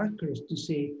markers to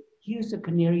say, here's a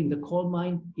canary in the coal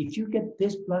mine, if you get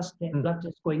this blood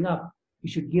test going up, you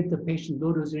should give the patient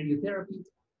low-dose radiotherapy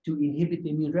to inhibit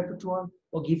the immune repertoire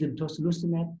or give them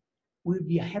tocilizumab, we'll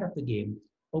be ahead of the game.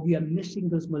 But we are missing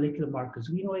those molecular markers.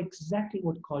 We know exactly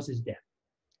what causes death.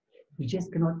 We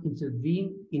just cannot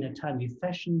intervene in a timely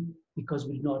fashion because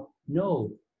we do not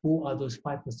know who are those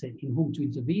 5% in whom to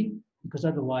intervene, because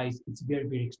otherwise it's very,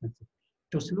 very expensive.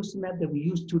 Tocilizumab that we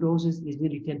use 2 doses is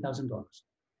nearly $10,000,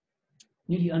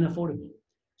 nearly unaffordable.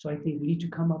 So I think we need to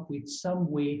come up with some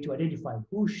way to identify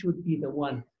who should be the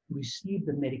one who receive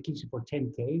the medication for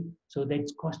 $10K, so that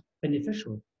it's cost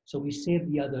beneficial. So we save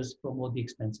the others from all the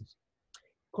expenses.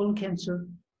 Colon cancer,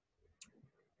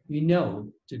 we know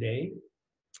today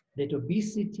that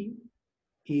obesity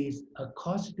is a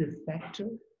causative factor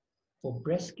for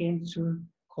breast cancer,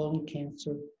 colon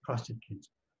cancer, prostate cancer.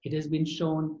 It has been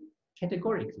shown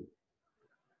categorically.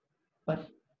 But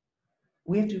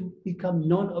we have to become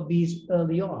non-obese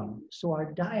early on. So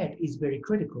our diet is very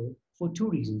critical for 2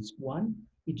 reasons. One,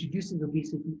 it reduces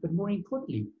obesity, but more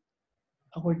importantly,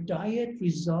 our diet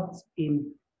results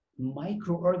in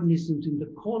microorganisms in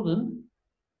the colon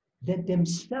that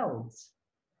themselves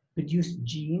produce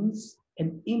genes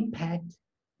and impact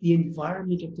the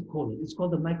environment of the colon. It's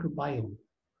called the microbiome.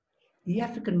 The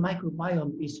African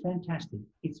microbiome is fantastic.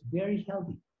 It's very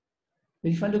healthy.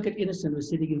 But if I look at Innocent, who's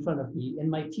sitting in front of me, and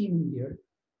my team here,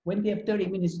 when they have 30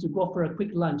 minutes to go for a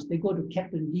quick lunch, they go to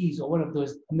Captain D's or one of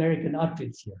those American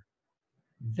outfits here.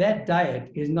 That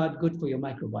diet is not good for your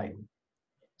microbiome.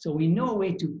 So we know a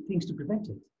way to things to prevent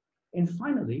it. And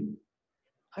finally,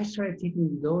 I started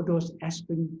taking low-dose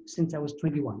aspirin since I was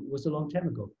 21. It was a long time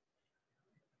ago.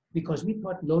 Because we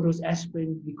thought low-dose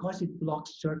aspirin, because it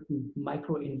blocks certain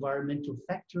microenvironmental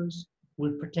factors,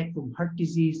 will protect from heart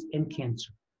disease and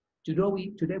cancer. Today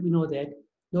we know that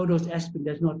low-dose aspirin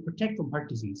does not protect from heart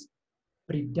disease,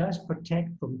 but it does protect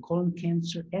from colon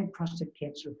cancer and prostate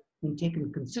cancer when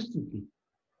taken consistently,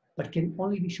 but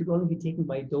should only be taken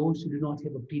by those who do not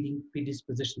have a bleeding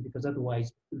predisposition, because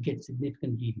otherwise you get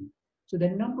significant bleeding. So there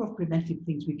are a number of preventive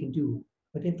things we can do,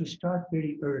 but if we start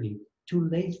very early. Too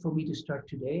late for me to start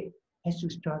today, has to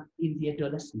start in the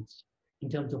adolescence in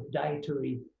terms of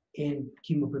dietary and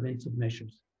chemopreventive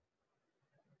measures.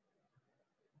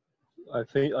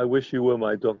 I wish you were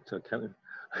my doctor,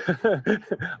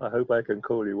 I hope I can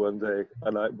call you one day,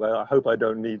 and I hope I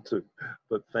don't need to,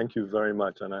 but thank you very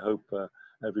much, and I hope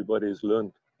everybody has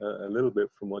learned a little bit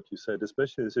from what you said,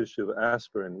 especially this issue of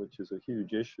aspirin, which is a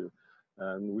huge issue,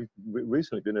 and we've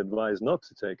recently been advised not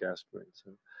to take aspirin,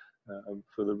 so,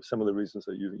 for some of the reasons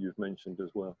that you've mentioned as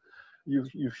well.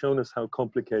 You've shown us how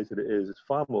complicated it is. It's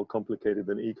far more complicated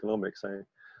than economics.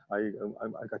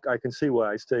 I can see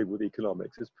why I stayed with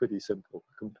economics. It's pretty simple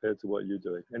compared to what you're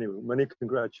doing. Anyway, many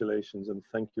congratulations and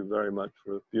thank you very much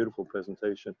for a beautiful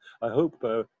presentation. I hope,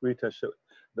 Ritesh,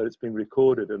 that it's been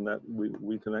recorded and that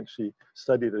we can actually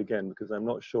study it again, because I'm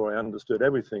not sure I understood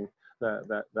everything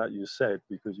that you said,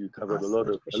 because you covered a lot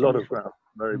of ground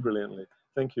very brilliantly.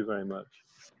 Thank you very much.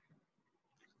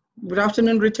 Good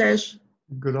afternoon, Ritesh.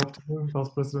 Good afternoon, Vice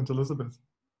President Elizabeth.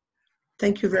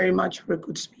 Thank you very much for a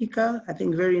good speaker. I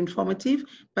think very informative.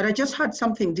 But I just heard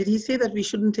something. Did he say that we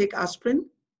shouldn't take aspirin?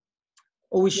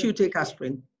 Or we should take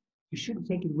aspirin? You shouldn't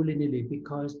take it willy-nilly,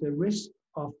 because the risk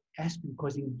of aspirin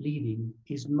causing bleeding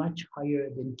is much higher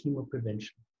than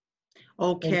chemoprevention.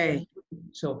 Okay.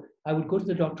 So I would go to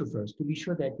the doctor first to be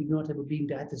sure that you do not have a bleeding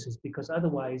diathesis, because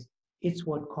otherwise it's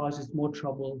what causes more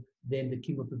trouble than the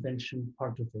chemoprevention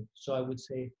part of it. So I would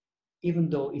say, even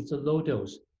though it's a low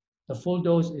dose, The full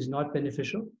dose is not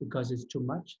beneficial because it's too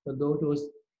much. The low dose,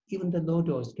 even the low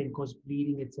dose can cause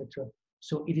bleeding, etc.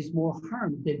 So it is more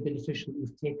harm than beneficial if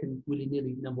taken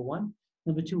willy-nilly, number one.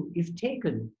 Number two, if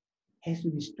taken, has to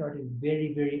be started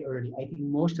very, very early. I think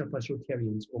most of us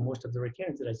Rotarians, or most of the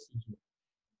Rotarians that I see here,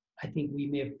 I think we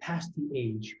may have passed the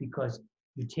age because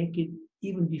you take it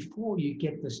even before you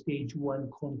get the stage 1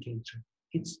 colon cancer.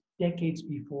 It's decades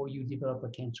before you develop a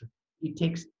cancer. It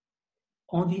takes,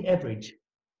 on the average,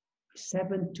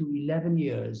 7 to 11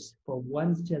 years for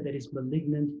one cell that is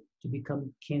malignant to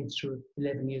become cancer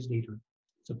 11 years later.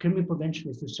 So criminal prevention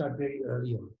is to start very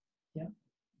early on. Yeah.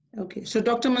 Okay, so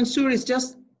Dr. Mansoor, is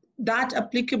just that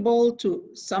applicable to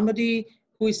somebody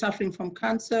who is suffering from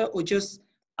cancer, or just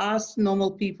us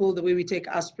normal people, the way we take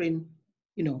aspirin?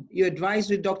 You know, you advise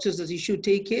with doctors that you should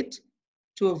take it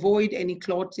to avoid any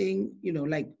clotting, you know,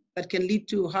 like that can lead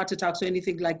to heart attacks or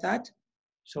anything like that?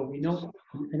 So we know,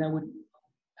 and I want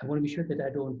to be sure that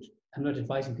I'm not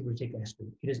advising people to take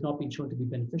aspirin. It has not been shown to be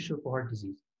beneficial for heart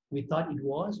disease. We thought it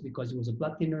was because it was a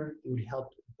blood thinner, it would help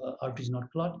arteries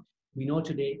not clot. We know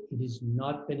today it is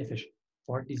not beneficial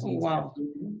for heart disease. Oh, wow.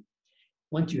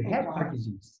 Once you have heart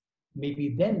disease,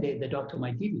 maybe then the doctor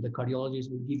might give you, the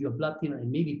cardiologist will give you a blood thinner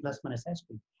and maybe plus minus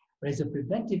aspirin. But as a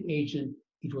preventive agent,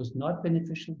 it was not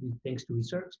beneficial thanks to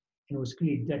research, and it was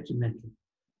clearly detrimental.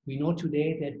 We know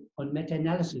today that on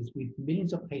meta-analysis with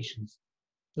millions of patients,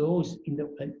 those in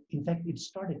fact, it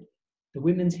started the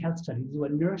women's health study. These were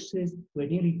nurses where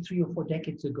nearly 3 or 4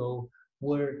 decades ago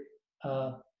were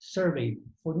surveyed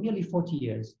for nearly 40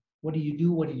 years. What do you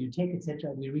do? What do you take,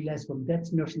 etc. We realized from that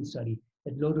nursing study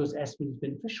that low-dose aspirin is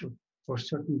beneficial for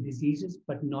certain diseases,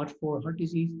 but not for heart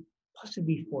disease,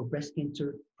 possibly for breast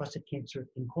cancer, prostate cancer,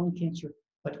 and colon cancer,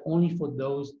 but only for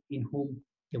those in whom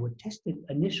they were tested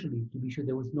initially to be sure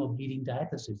there was no bleeding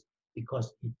diathesis.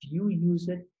 Because if you use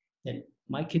it, then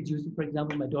my kids use it, for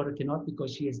example, my daughter cannot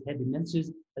because she has heavy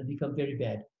menses that become very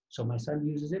bad. So my son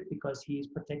uses it because he is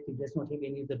protected, does not have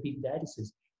any of the big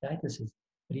diathesis.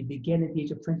 But he began at the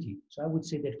age of 20. So I would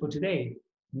say that for today,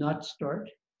 not start,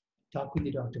 talk with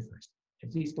the doctor first.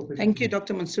 At least for Thank you,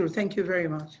 Dr. Mansoor. Thank you very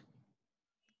much.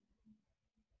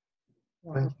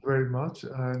 Thank you very much.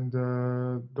 And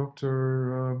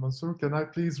Dr. Mansoor, can I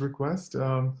please request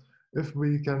if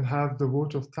we can have the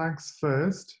vote of thanks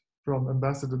first from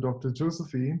Ambassador Dr.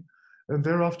 Josephine, and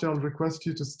thereafter I'll request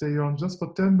you to stay on just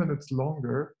for 10 minutes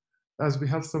longer as we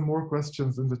have some more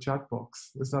questions in the chat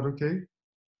box. Is that okay?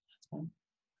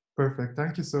 Perfect.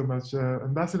 Thank you so much.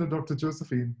 Ambassador Dr.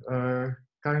 Josephine,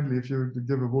 kindly, if you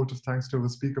give a vote of thanks to our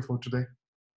speaker for today.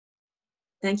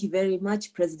 Thank you very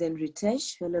much, President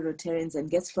Ritesh, fellow Rotarians and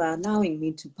guests, for allowing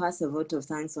me to pass a vote of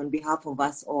thanks on behalf of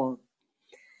us all.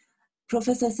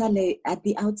 Professor Saleh, at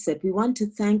the outset, we want to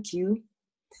thank you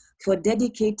for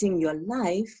dedicating your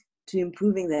life to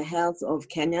improving the health of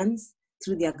Kenyans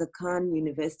through the Aga Khan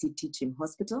University Teaching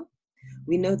Hospital.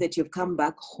 We know that you've come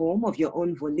back home of your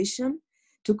own volition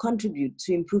to contribute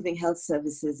to improving health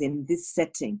services in this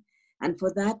setting. And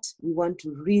for that, we want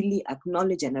to really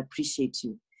acknowledge and appreciate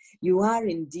you. You are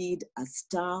indeed a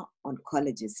star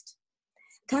oncologist.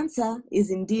 Cancer is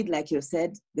indeed, like you've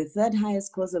said, the 3rd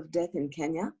highest cause of death in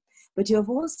Kenya, but you have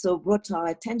also brought to our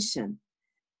attention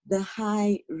the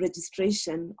high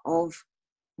registration of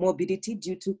morbidity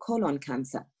due to colon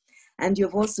cancer. And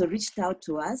you've also reached out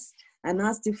to us and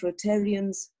asked if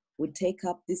Rotarians would take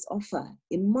up this offer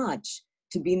in March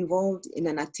to be involved in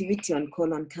an activity on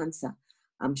colon cancer.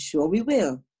 I'm sure we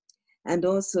will. And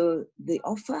also the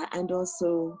offer, and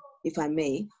also, if I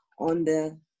may, on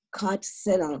the CART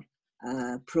cell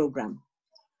program.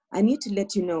 I need to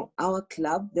let you know our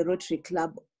club, the Rotary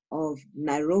Club of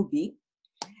Nairobi,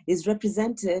 is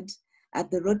represented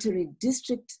at the Rotary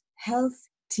District Health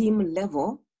Team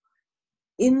level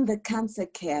in the Cancer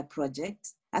Care Project.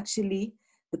 Actually,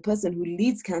 the person who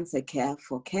leads Cancer Care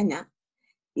for Kenya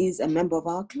is a member of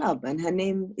our club, and her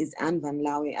name is Anne Van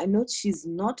Laue. I know she's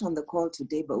not on the call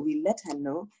today, but we let her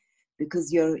know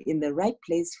because you're in the right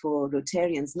place for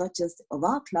Rotarians, not just of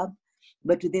our club,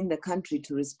 but within the country,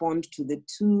 to respond to the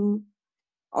 2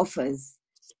 offers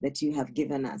that you have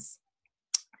given us.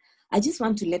 I just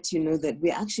want to let you know that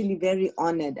we're actually very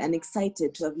honored and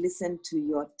excited to have listened to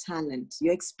your talent,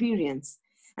 your experience,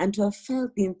 and to have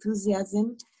felt the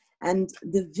enthusiasm and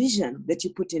the vision that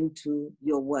you put into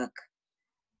your work.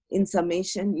 In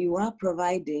summation, you are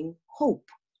providing hope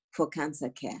for cancer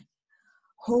care.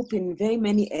 Hope in very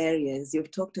many areas.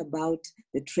 You've talked about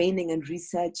the training and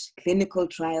research, clinical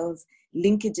trials,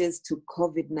 linkages to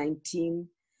COVID-19,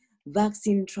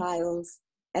 vaccine trials,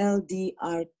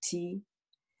 LDRT.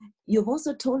 You've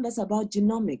also told us about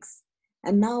genomics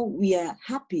And now we are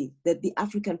happy that the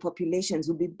African populations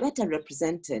will be better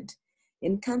represented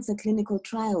in cancer clinical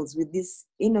trials with this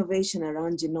innovation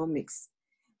around genomics.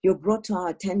 You've brought to our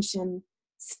attention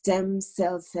stem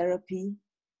cell therapy,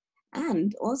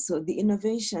 and also the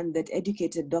innovation that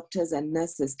educated doctors and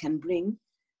nurses can bring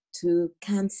to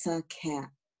cancer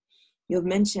care. You've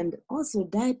mentioned also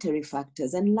dietary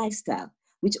factors and lifestyle,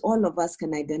 which all of us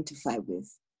can identify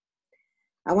with.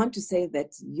 I want to say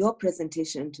that your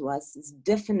presentation to us is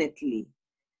definitely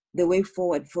the way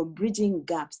forward for bridging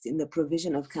gaps in the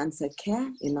provision of cancer care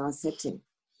in our setting.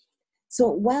 So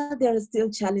while there are still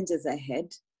challenges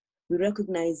ahead, we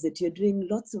recognize that you're doing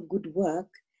lots of good work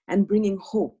and bringing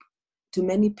hope to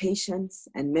many patients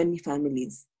and many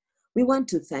families. We want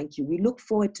to thank you. We look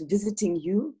forward to visiting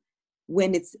you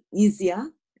when it's easier,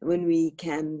 when we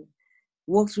can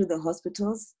walk through the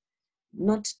hospitals,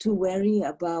 not too wary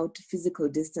about physical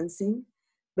distancing.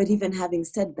 But even having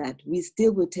said that, we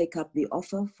still will take up the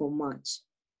offer for March.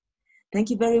 Thank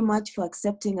you very much for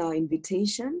accepting our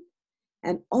invitation,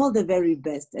 and all the very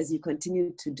best as you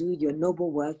continue to do your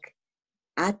noble work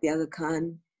at the Aga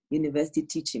Khan University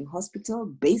Teaching Hospital,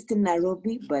 based in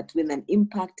Nairobi, but with an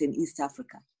impact in East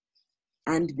Africa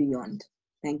and beyond.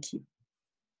 Thank you.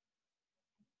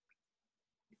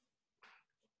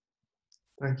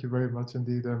 Thank you very much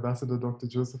indeed, Ambassador Dr.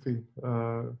 Josephine,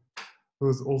 who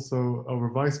is also our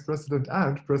Vice President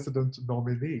and President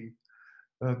nominee.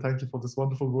 Thank you for this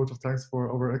wonderful vote of thanks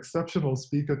for our exceptional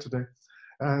speaker today.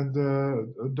 And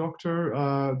Doctor,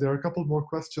 there are a couple more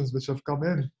questions which have come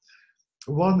in.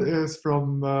 One is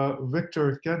from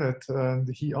Victor Kenneth, and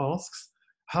he asks,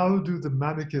 how do the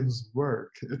mannequins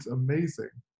work? It's amazing.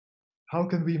 How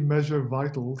can we measure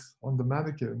vitals on the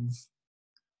mannequins?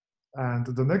 And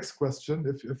the next question,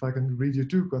 if I can read you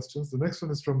two questions, the next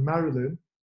one is from Marilyn,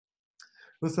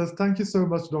 who says, thank you so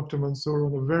much, Dr. Mansoor,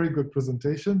 on a very good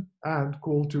presentation and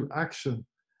call to action.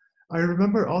 I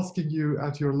remember asking you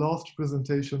at your last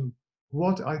presentation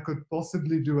what I could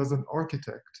possibly do as an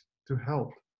architect to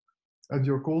help. And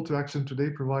your call to action today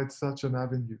provides such an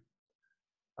avenue.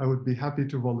 I would be happy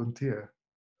to volunteer.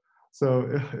 So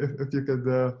if you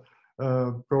could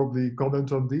probably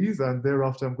comment on these, and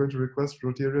thereafter I'm going to request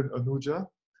Rotarian Anuja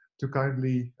to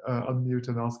kindly unmute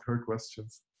and ask her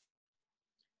questions.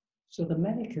 So the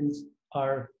mannequins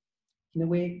are, in a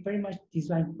way, very much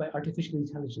designed by artificial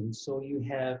intelligence. So you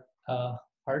have a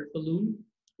heart balloon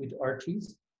with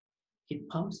arteries. It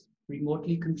pumps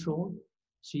remotely controlled.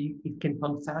 So it can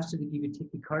pump faster to give you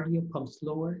tachycardia, pump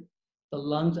slower. The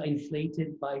lungs are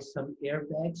inflated by some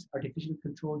airbags, artificial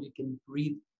control. You can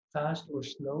breathe fast or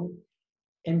slow.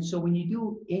 And so when you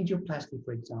do angioplasty,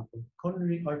 for example,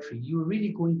 coronary artery, you're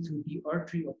really going through the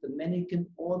artery of the mannequin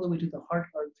all the way to the heart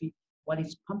artery while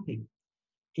it's pumping.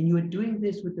 And you are doing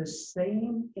this with the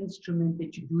same instrument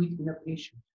that you do it in a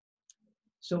patient.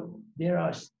 So there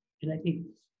are, and I think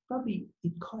probably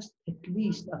it costs at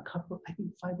least a couple, I think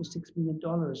 $5 or $6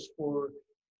 million for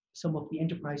some of the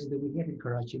enterprises that we have in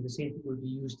Karachi, and the same thing will be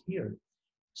used here.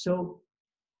 So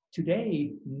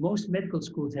today, most medical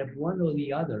schools have one or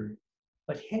the other,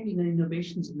 but having an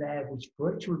innovations lab with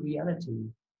virtual reality,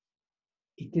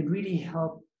 it can really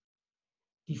help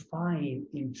define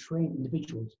and train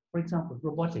individuals. For example,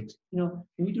 robotics. You know,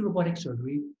 when you do robotic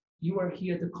surgery, you are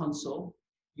here at the console,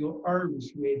 your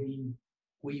arms where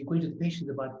you're going to the patient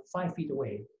about 5 feet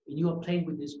away, and you are playing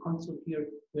with this console here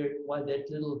while that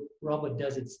little robot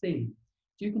does its thing.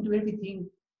 So you can do everything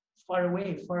far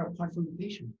away, far apart from the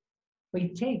patient. But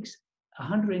it takes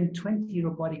 120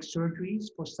 robotic surgeries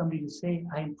for somebody to say,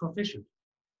 I am proficient.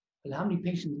 Well, how many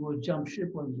patients will jump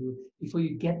ship on you before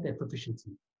you get that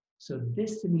proficiency? So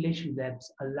this simulation labs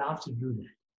allows you to do that.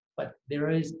 But there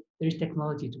is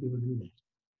technology to be able to do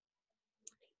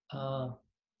that.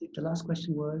 The last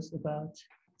question was about?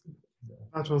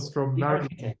 That was from the Mary.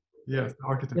 architect. Yes, the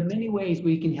architect. There are many ways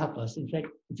where you can help us. In fact,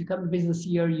 if you come to visit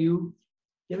the CRU,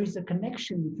 there is a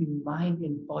connection between mind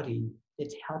and body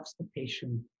that helps the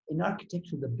patient. In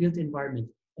architecture, the built environment,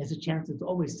 as the chancellor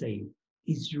always say,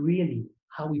 is really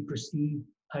how we perceive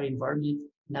our environment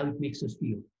and how it makes us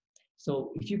feel.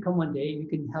 So if you come one day, you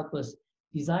can help us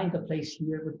design the place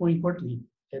here, but more importantly,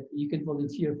 you can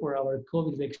volunteer for our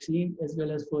COVID vaccine as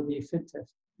well as for the fit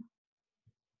test.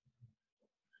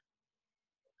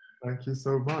 Thank you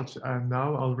so much. And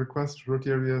now I'll request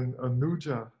Rotarian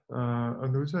Anuja.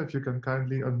 Anuja, if you can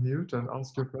kindly unmute and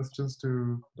ask your questions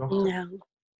to Dr. Yeah.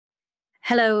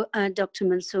 Hello, Dr.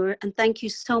 Mansoor, and thank you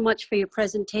so much for your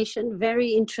presentation. Very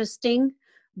interesting,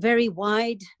 very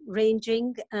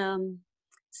wide-ranging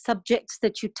subjects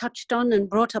that you touched on and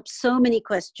brought up so many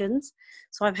questions.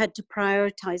 So I've had to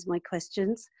prioritize my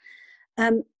questions.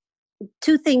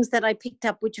 two things that I picked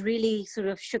up which really sort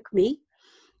of shook me.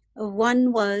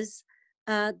 One was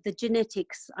the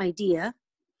genetics idea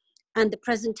and the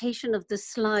presentation of the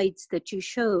slides that you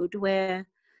showed where,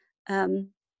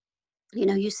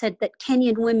 you said that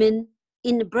Kenyan women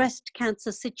in a breast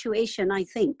cancer situation, I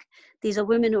think, these are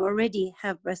women who already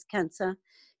have breast cancer,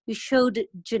 you showed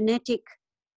genetic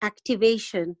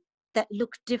activation that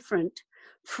looked different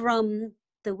from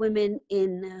the women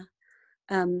in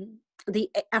the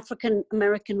African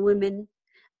American women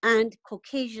and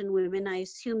Caucasian women. I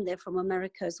assume they're from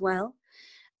America as well.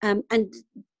 And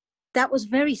that was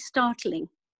very startling.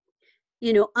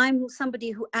 I'm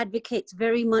somebody who advocates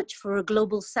very much for a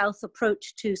global South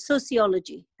approach to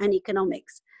sociology and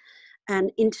economics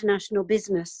and international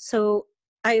business. So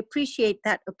I appreciate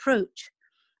that approach.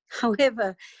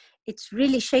 However, it's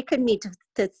really shaken me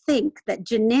to think that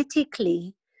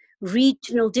genetically,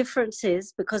 regional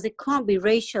differences, because it can't be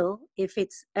racial if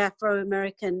it's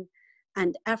Afro-American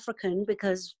and African,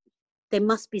 because they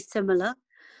must be similar.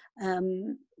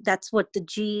 That's what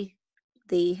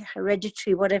the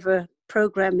hereditary, whatever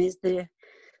program is, the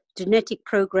genetic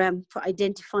program for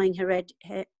identifying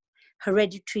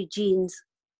hereditary genes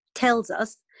tells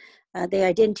us. They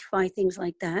identify things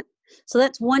like that. So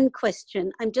that's one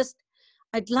question.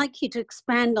 I'd like you to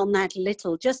expand on that a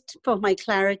little, just for my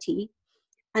clarity.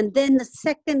 And then the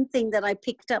second thing that I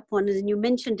picked up on, and you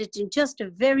mentioned it in just a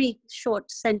very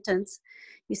short sentence,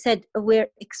 you said, we're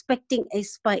expecting a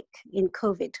spike in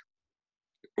COVID.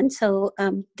 And so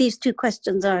these two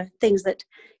questions are things that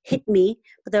hit me,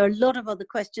 but there are a lot of other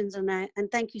questions,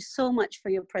 and thank you so much for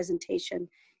your presentation.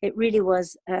 It really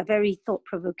was very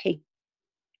thought-provoking.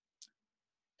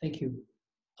 Thank you.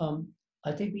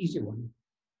 I'll take the easy one.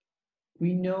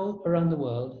 We know around the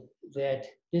world that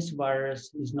this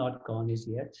virus is not gone as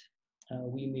yet.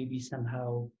 We may be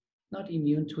somehow not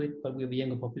immune to it, but we have a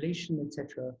younger population,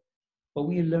 etc. But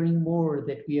we are learning more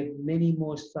that we have many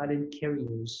more silent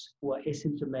carriers who are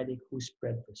asymptomatic who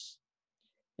spread this.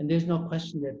 And there's no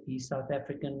question that the South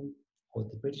African or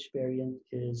the British variant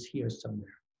is here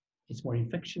somewhere. It's more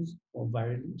infectious or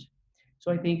virulent.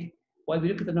 So I think while we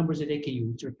look at the numbers at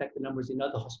AKU, which reflect the numbers in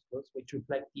other hospitals, which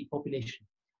reflect the population,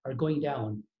 are going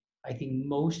down, I think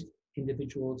most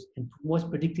individuals and most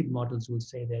predictive models will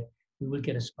say that we will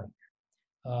get a spike.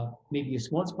 Maybe a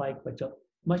small spike, but a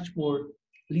much more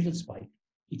lethal spike.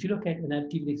 If you look at, and I'll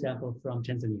give you an example from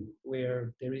Tanzania,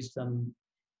 where there is some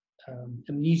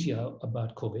amnesia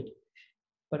about COVID,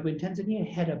 but when Tanzania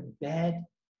had a bad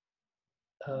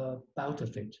bout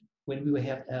of it, when we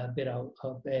had a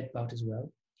bad bout as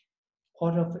well,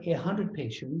 out of 100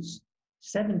 patients,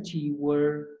 70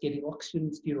 were getting oxygen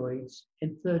steroids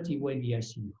and 30 were in the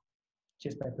ICU,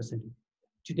 just by percentage.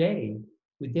 Today,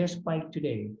 with their spike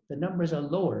today, the numbers are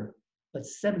lower, but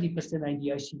 70% are in the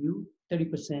ICU,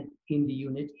 30% in the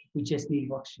unit, we just need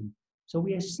oxygen. So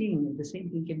we are seeing the same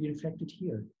thing can be reflected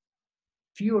here.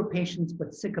 Fewer patients,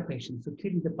 but sicker patients. So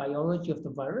clearly the biology of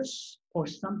the virus or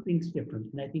something's different.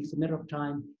 And I think it's a matter of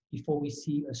time before we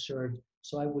see a surge.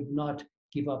 So I would not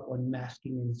give up on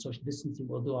masking and social distancing,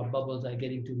 although our bubbles are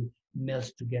getting to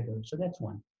melt together. So that's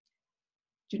one.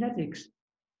 Genetics,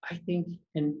 I think,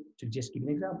 and to just give an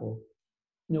example,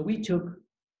 we took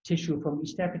tissue from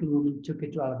East African women, took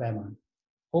it to Alabama,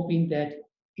 hoping that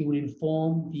it would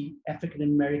inform the African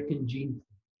American gene.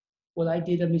 Well, I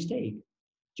did a mistake.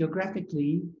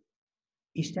 Geographically,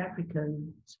 East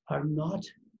Africans are not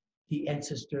the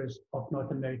ancestors of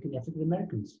North American African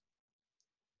Americans.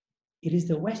 It is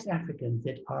the West Africans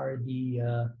that are the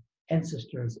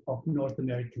ancestors of North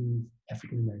American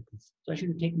African Americans. So I should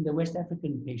have taken the West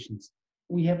African patients.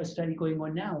 We have a study going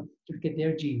on now to look at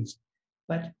their genes.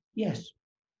 But yes,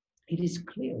 it is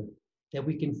clear that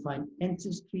we can find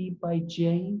ancestry by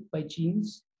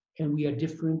genes, and we are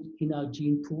different in our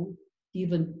gene pool.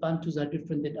 Even Bantus are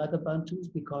different than other Bantus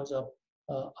because of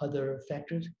other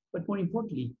factors. But more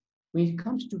importantly, when it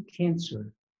comes to cancer,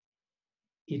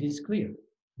 it is clear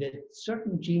that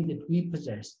certain genes that we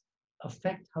possess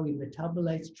affect how we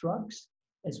metabolize drugs,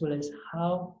 as well as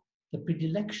how the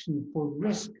predilection for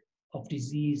risk of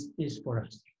disease is for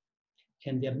us.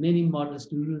 And there are many models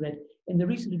to do that. And the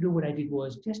reason to do what I did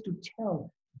was just to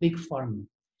tell Big Pharma,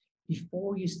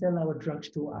 before you sell our drugs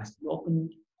to us, open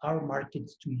our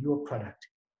markets to your product.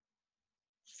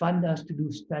 Fund us to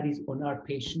do studies on our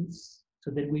patients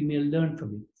so that we may learn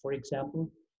from it. For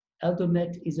example,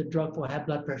 Eldomet is a drug for high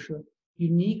blood pressure,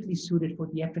 uniquely suited for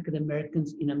the African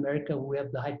Americans in America who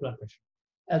have the high blood pressure.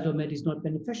 Eldomet is not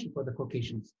beneficial for the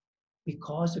Caucasians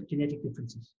because of genetic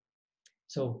differences.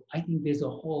 So I think there's a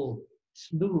whole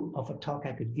slew of a talk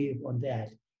I could give on that,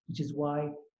 which is why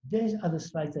These are the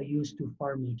slides I use to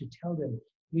pharma to tell them,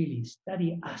 really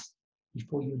study us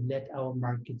before you let our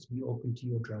markets be open to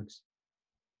your drugs.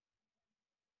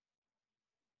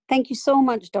 Thank you so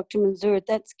much, Dr. Mansoor.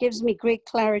 That gives me great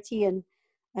clarity and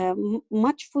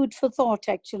much food for thought,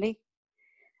 actually.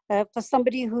 For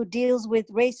somebody who deals with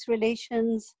race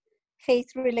relations,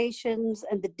 faith relations,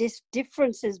 and the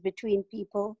differences between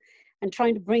people and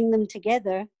trying to bring them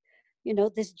together, you know,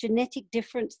 this genetic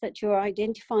difference that you're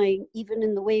identifying, even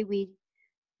in the way we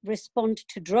respond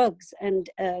to drugs and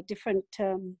different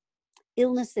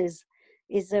illnesses,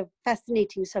 is a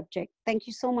fascinating subject. Thank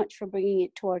you so much for bringing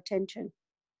it to our attention.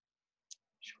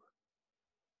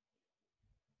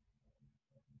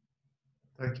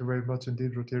 Thank you very much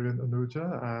indeed, Rotarian Anuja,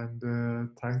 and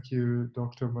thank you,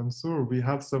 Dr. Mansoor. We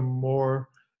have some more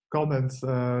comments.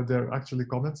 They're actually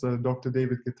comments. Dr.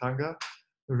 David Kitanga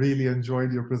really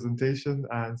enjoyed your presentation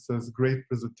and says, great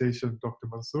presentation, Dr.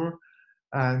 Mansoor.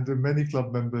 And many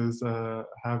club members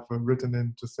have written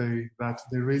in to say that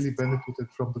they really benefited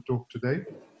from the talk today.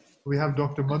 We have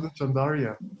Dr. Manu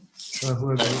Chandaria, who has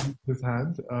raised his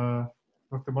hand.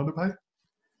 Dr. Manu Bhai?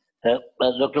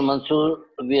 Dr. Mansoor,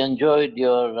 we enjoyed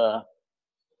your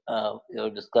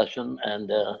discussion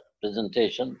and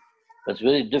presentation. It's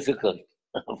very difficult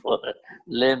for a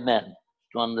layman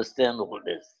to understand all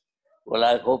this. Well,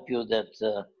 I hope you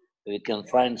that we can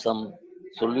find some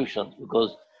solutions,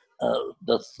 because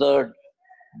the third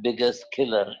biggest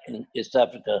killer in East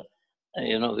Africa,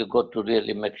 you know, we got to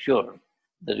really make sure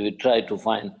that we try to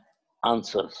find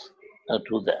answers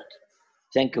to that.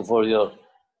 Thank you for your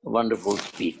wonderful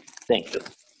speech. Thank you.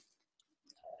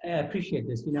 I appreciate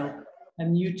this. You know,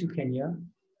 I'm new to Kenya,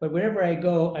 but wherever I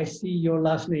go, I see your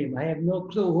last name. I have no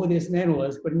clue who this man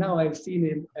was, but now I've seen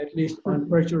him at least on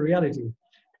virtual reality.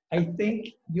 I think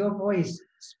your voice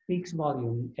speaks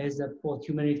volume as a both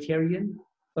humanitarian,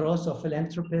 but also a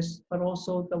philanthropist, but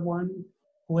also the one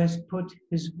who has put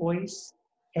his voice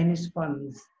and his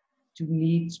funds to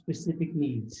meet specific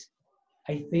needs.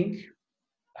 I think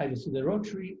either through the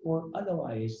Rotary or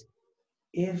otherwise,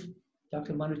 if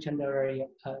Dr. Manu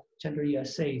Chandaria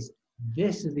says,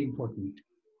 this is important,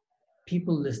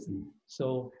 people listen.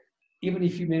 So even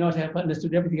if you may not have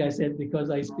understood everything I said, because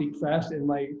I speak fast and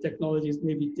my technologies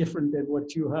may be different than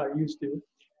what you are used to,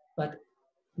 but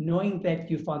knowing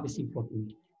that you found this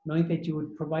important, knowing that you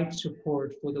would provide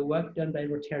support for the work done by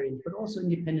Rotarians, but also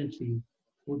independently,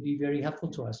 would be very helpful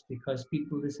to us, because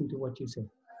people listen to what you say.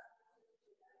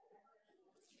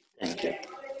 Thank you.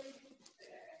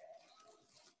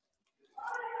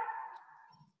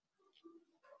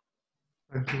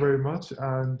 Thank you very much.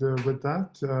 And with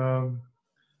that,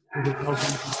 we will now bring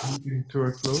this meeting to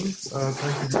a close.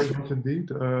 Thank you very much indeed,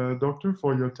 Doctor,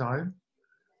 for your time.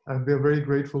 And we are very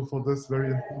grateful for this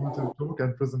very informative talk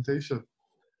and presentation.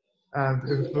 And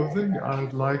in closing,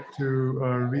 I'd like to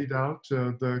read out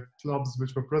the clubs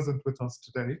which were present with us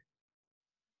today.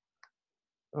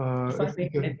 If I may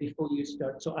add before you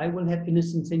start, so I will have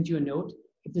Innocent send you a note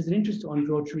if there's an interest on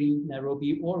Rotary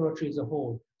Nairobi or Rotary as a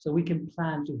whole, so we can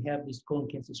plan to have this colon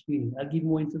cancer screening. I'll give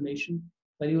more information,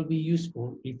 but it will be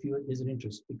useful if there's an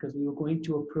interest, because we were going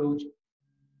to approach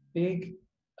big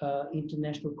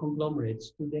international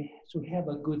conglomerates to have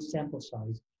a good sample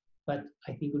size. But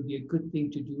I think it would be a good thing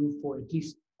to do for at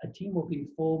least a team of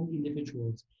informed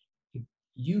individuals. If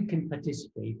you can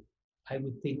participate, I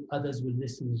would think others will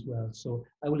listen as well. So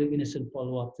I will have Innocent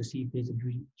follow up to see if there's a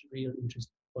real interest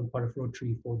on part of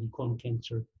Rotary for the colon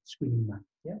cancer screening month.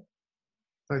 Yeah.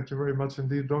 Thank you very much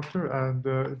indeed, Doctor. And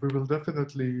we will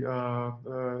definitely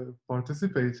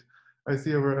participate. I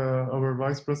see our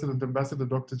Vice President Ambassador,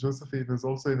 Dr. Josephine, is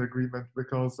also in agreement,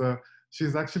 because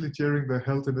she's actually chairing the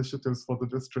health initiatives for the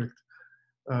district.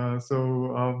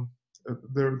 So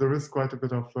there is quite a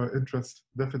bit of interest,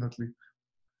 definitely.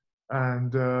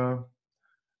 And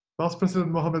Vice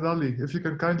President Mohammed Ali, if you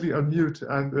can kindly unmute,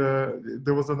 and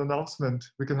there was an announcement.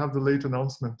 We can have the late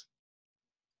announcement.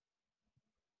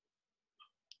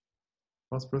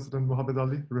 Vice President Mohammed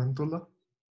Ali, Rahmatullah.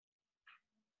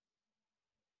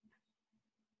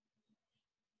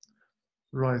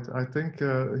 Right, I think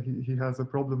he has a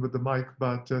problem with the mic,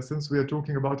 but since we are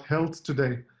talking about health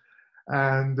today,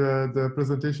 and the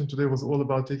presentation today was all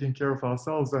about taking care of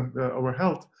ourselves and our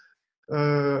health,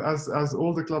 as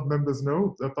all the club members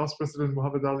know, past President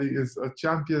Muhammad Ali is a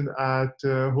champion at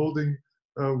holding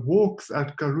walks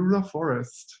at Karura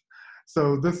Forest.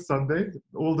 So this Sunday,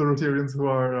 all the Rotarians who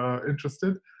are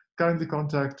interested, kindly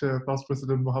contact past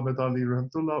President Muhammad Ali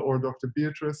Rahmatullah or Dr.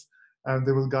 Beatrice, and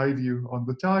they will guide you on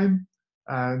the time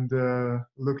and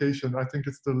location. I think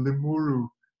it's the Limuru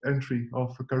entry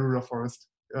of Karura Forest.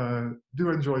 Do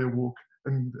enjoy a walk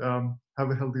and have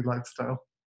a healthy lifestyle.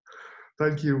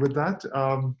 Thank you. With that,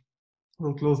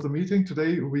 we'll close the meeting.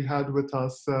 Today we had with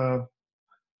us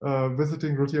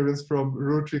visiting Rotarians from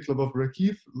Rotary Club of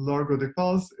Recife, Largo de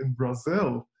Paz in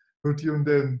Brazil, who tuned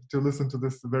in to listen to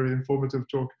this very informative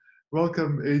talk.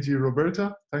 Welcome, AG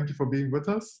Roberta. Thank you for being with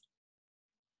us.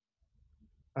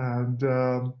 And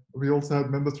we also had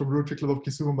members from Rotary Club of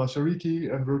Kisumu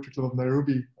Mashariki and Rotary Club of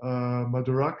Nairobi,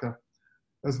 Madaraka,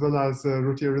 as well as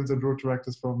Rotarians and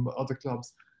Rotaractors from other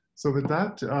clubs. So with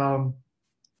that,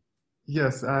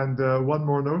 yes, and one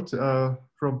more note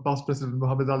from past President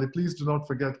Muhammad Ali. Please do not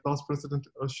forget past President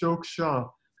Ashok Shah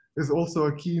is also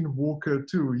a keen walker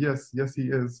too. Yes, yes, he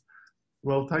is.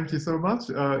 Well, thank you so much.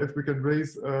 If we can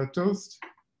raise a toast.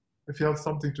 If you have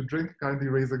something to drink, kindly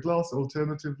raise a glass.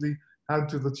 Alternatively, hand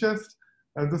to the chest.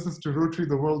 And this is to Rotary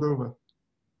the world over.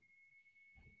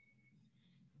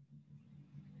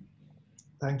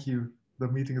 Thank you. The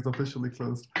meeting is officially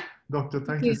closed. Doctor,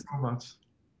 thank you so much.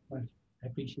 I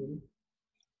appreciate it.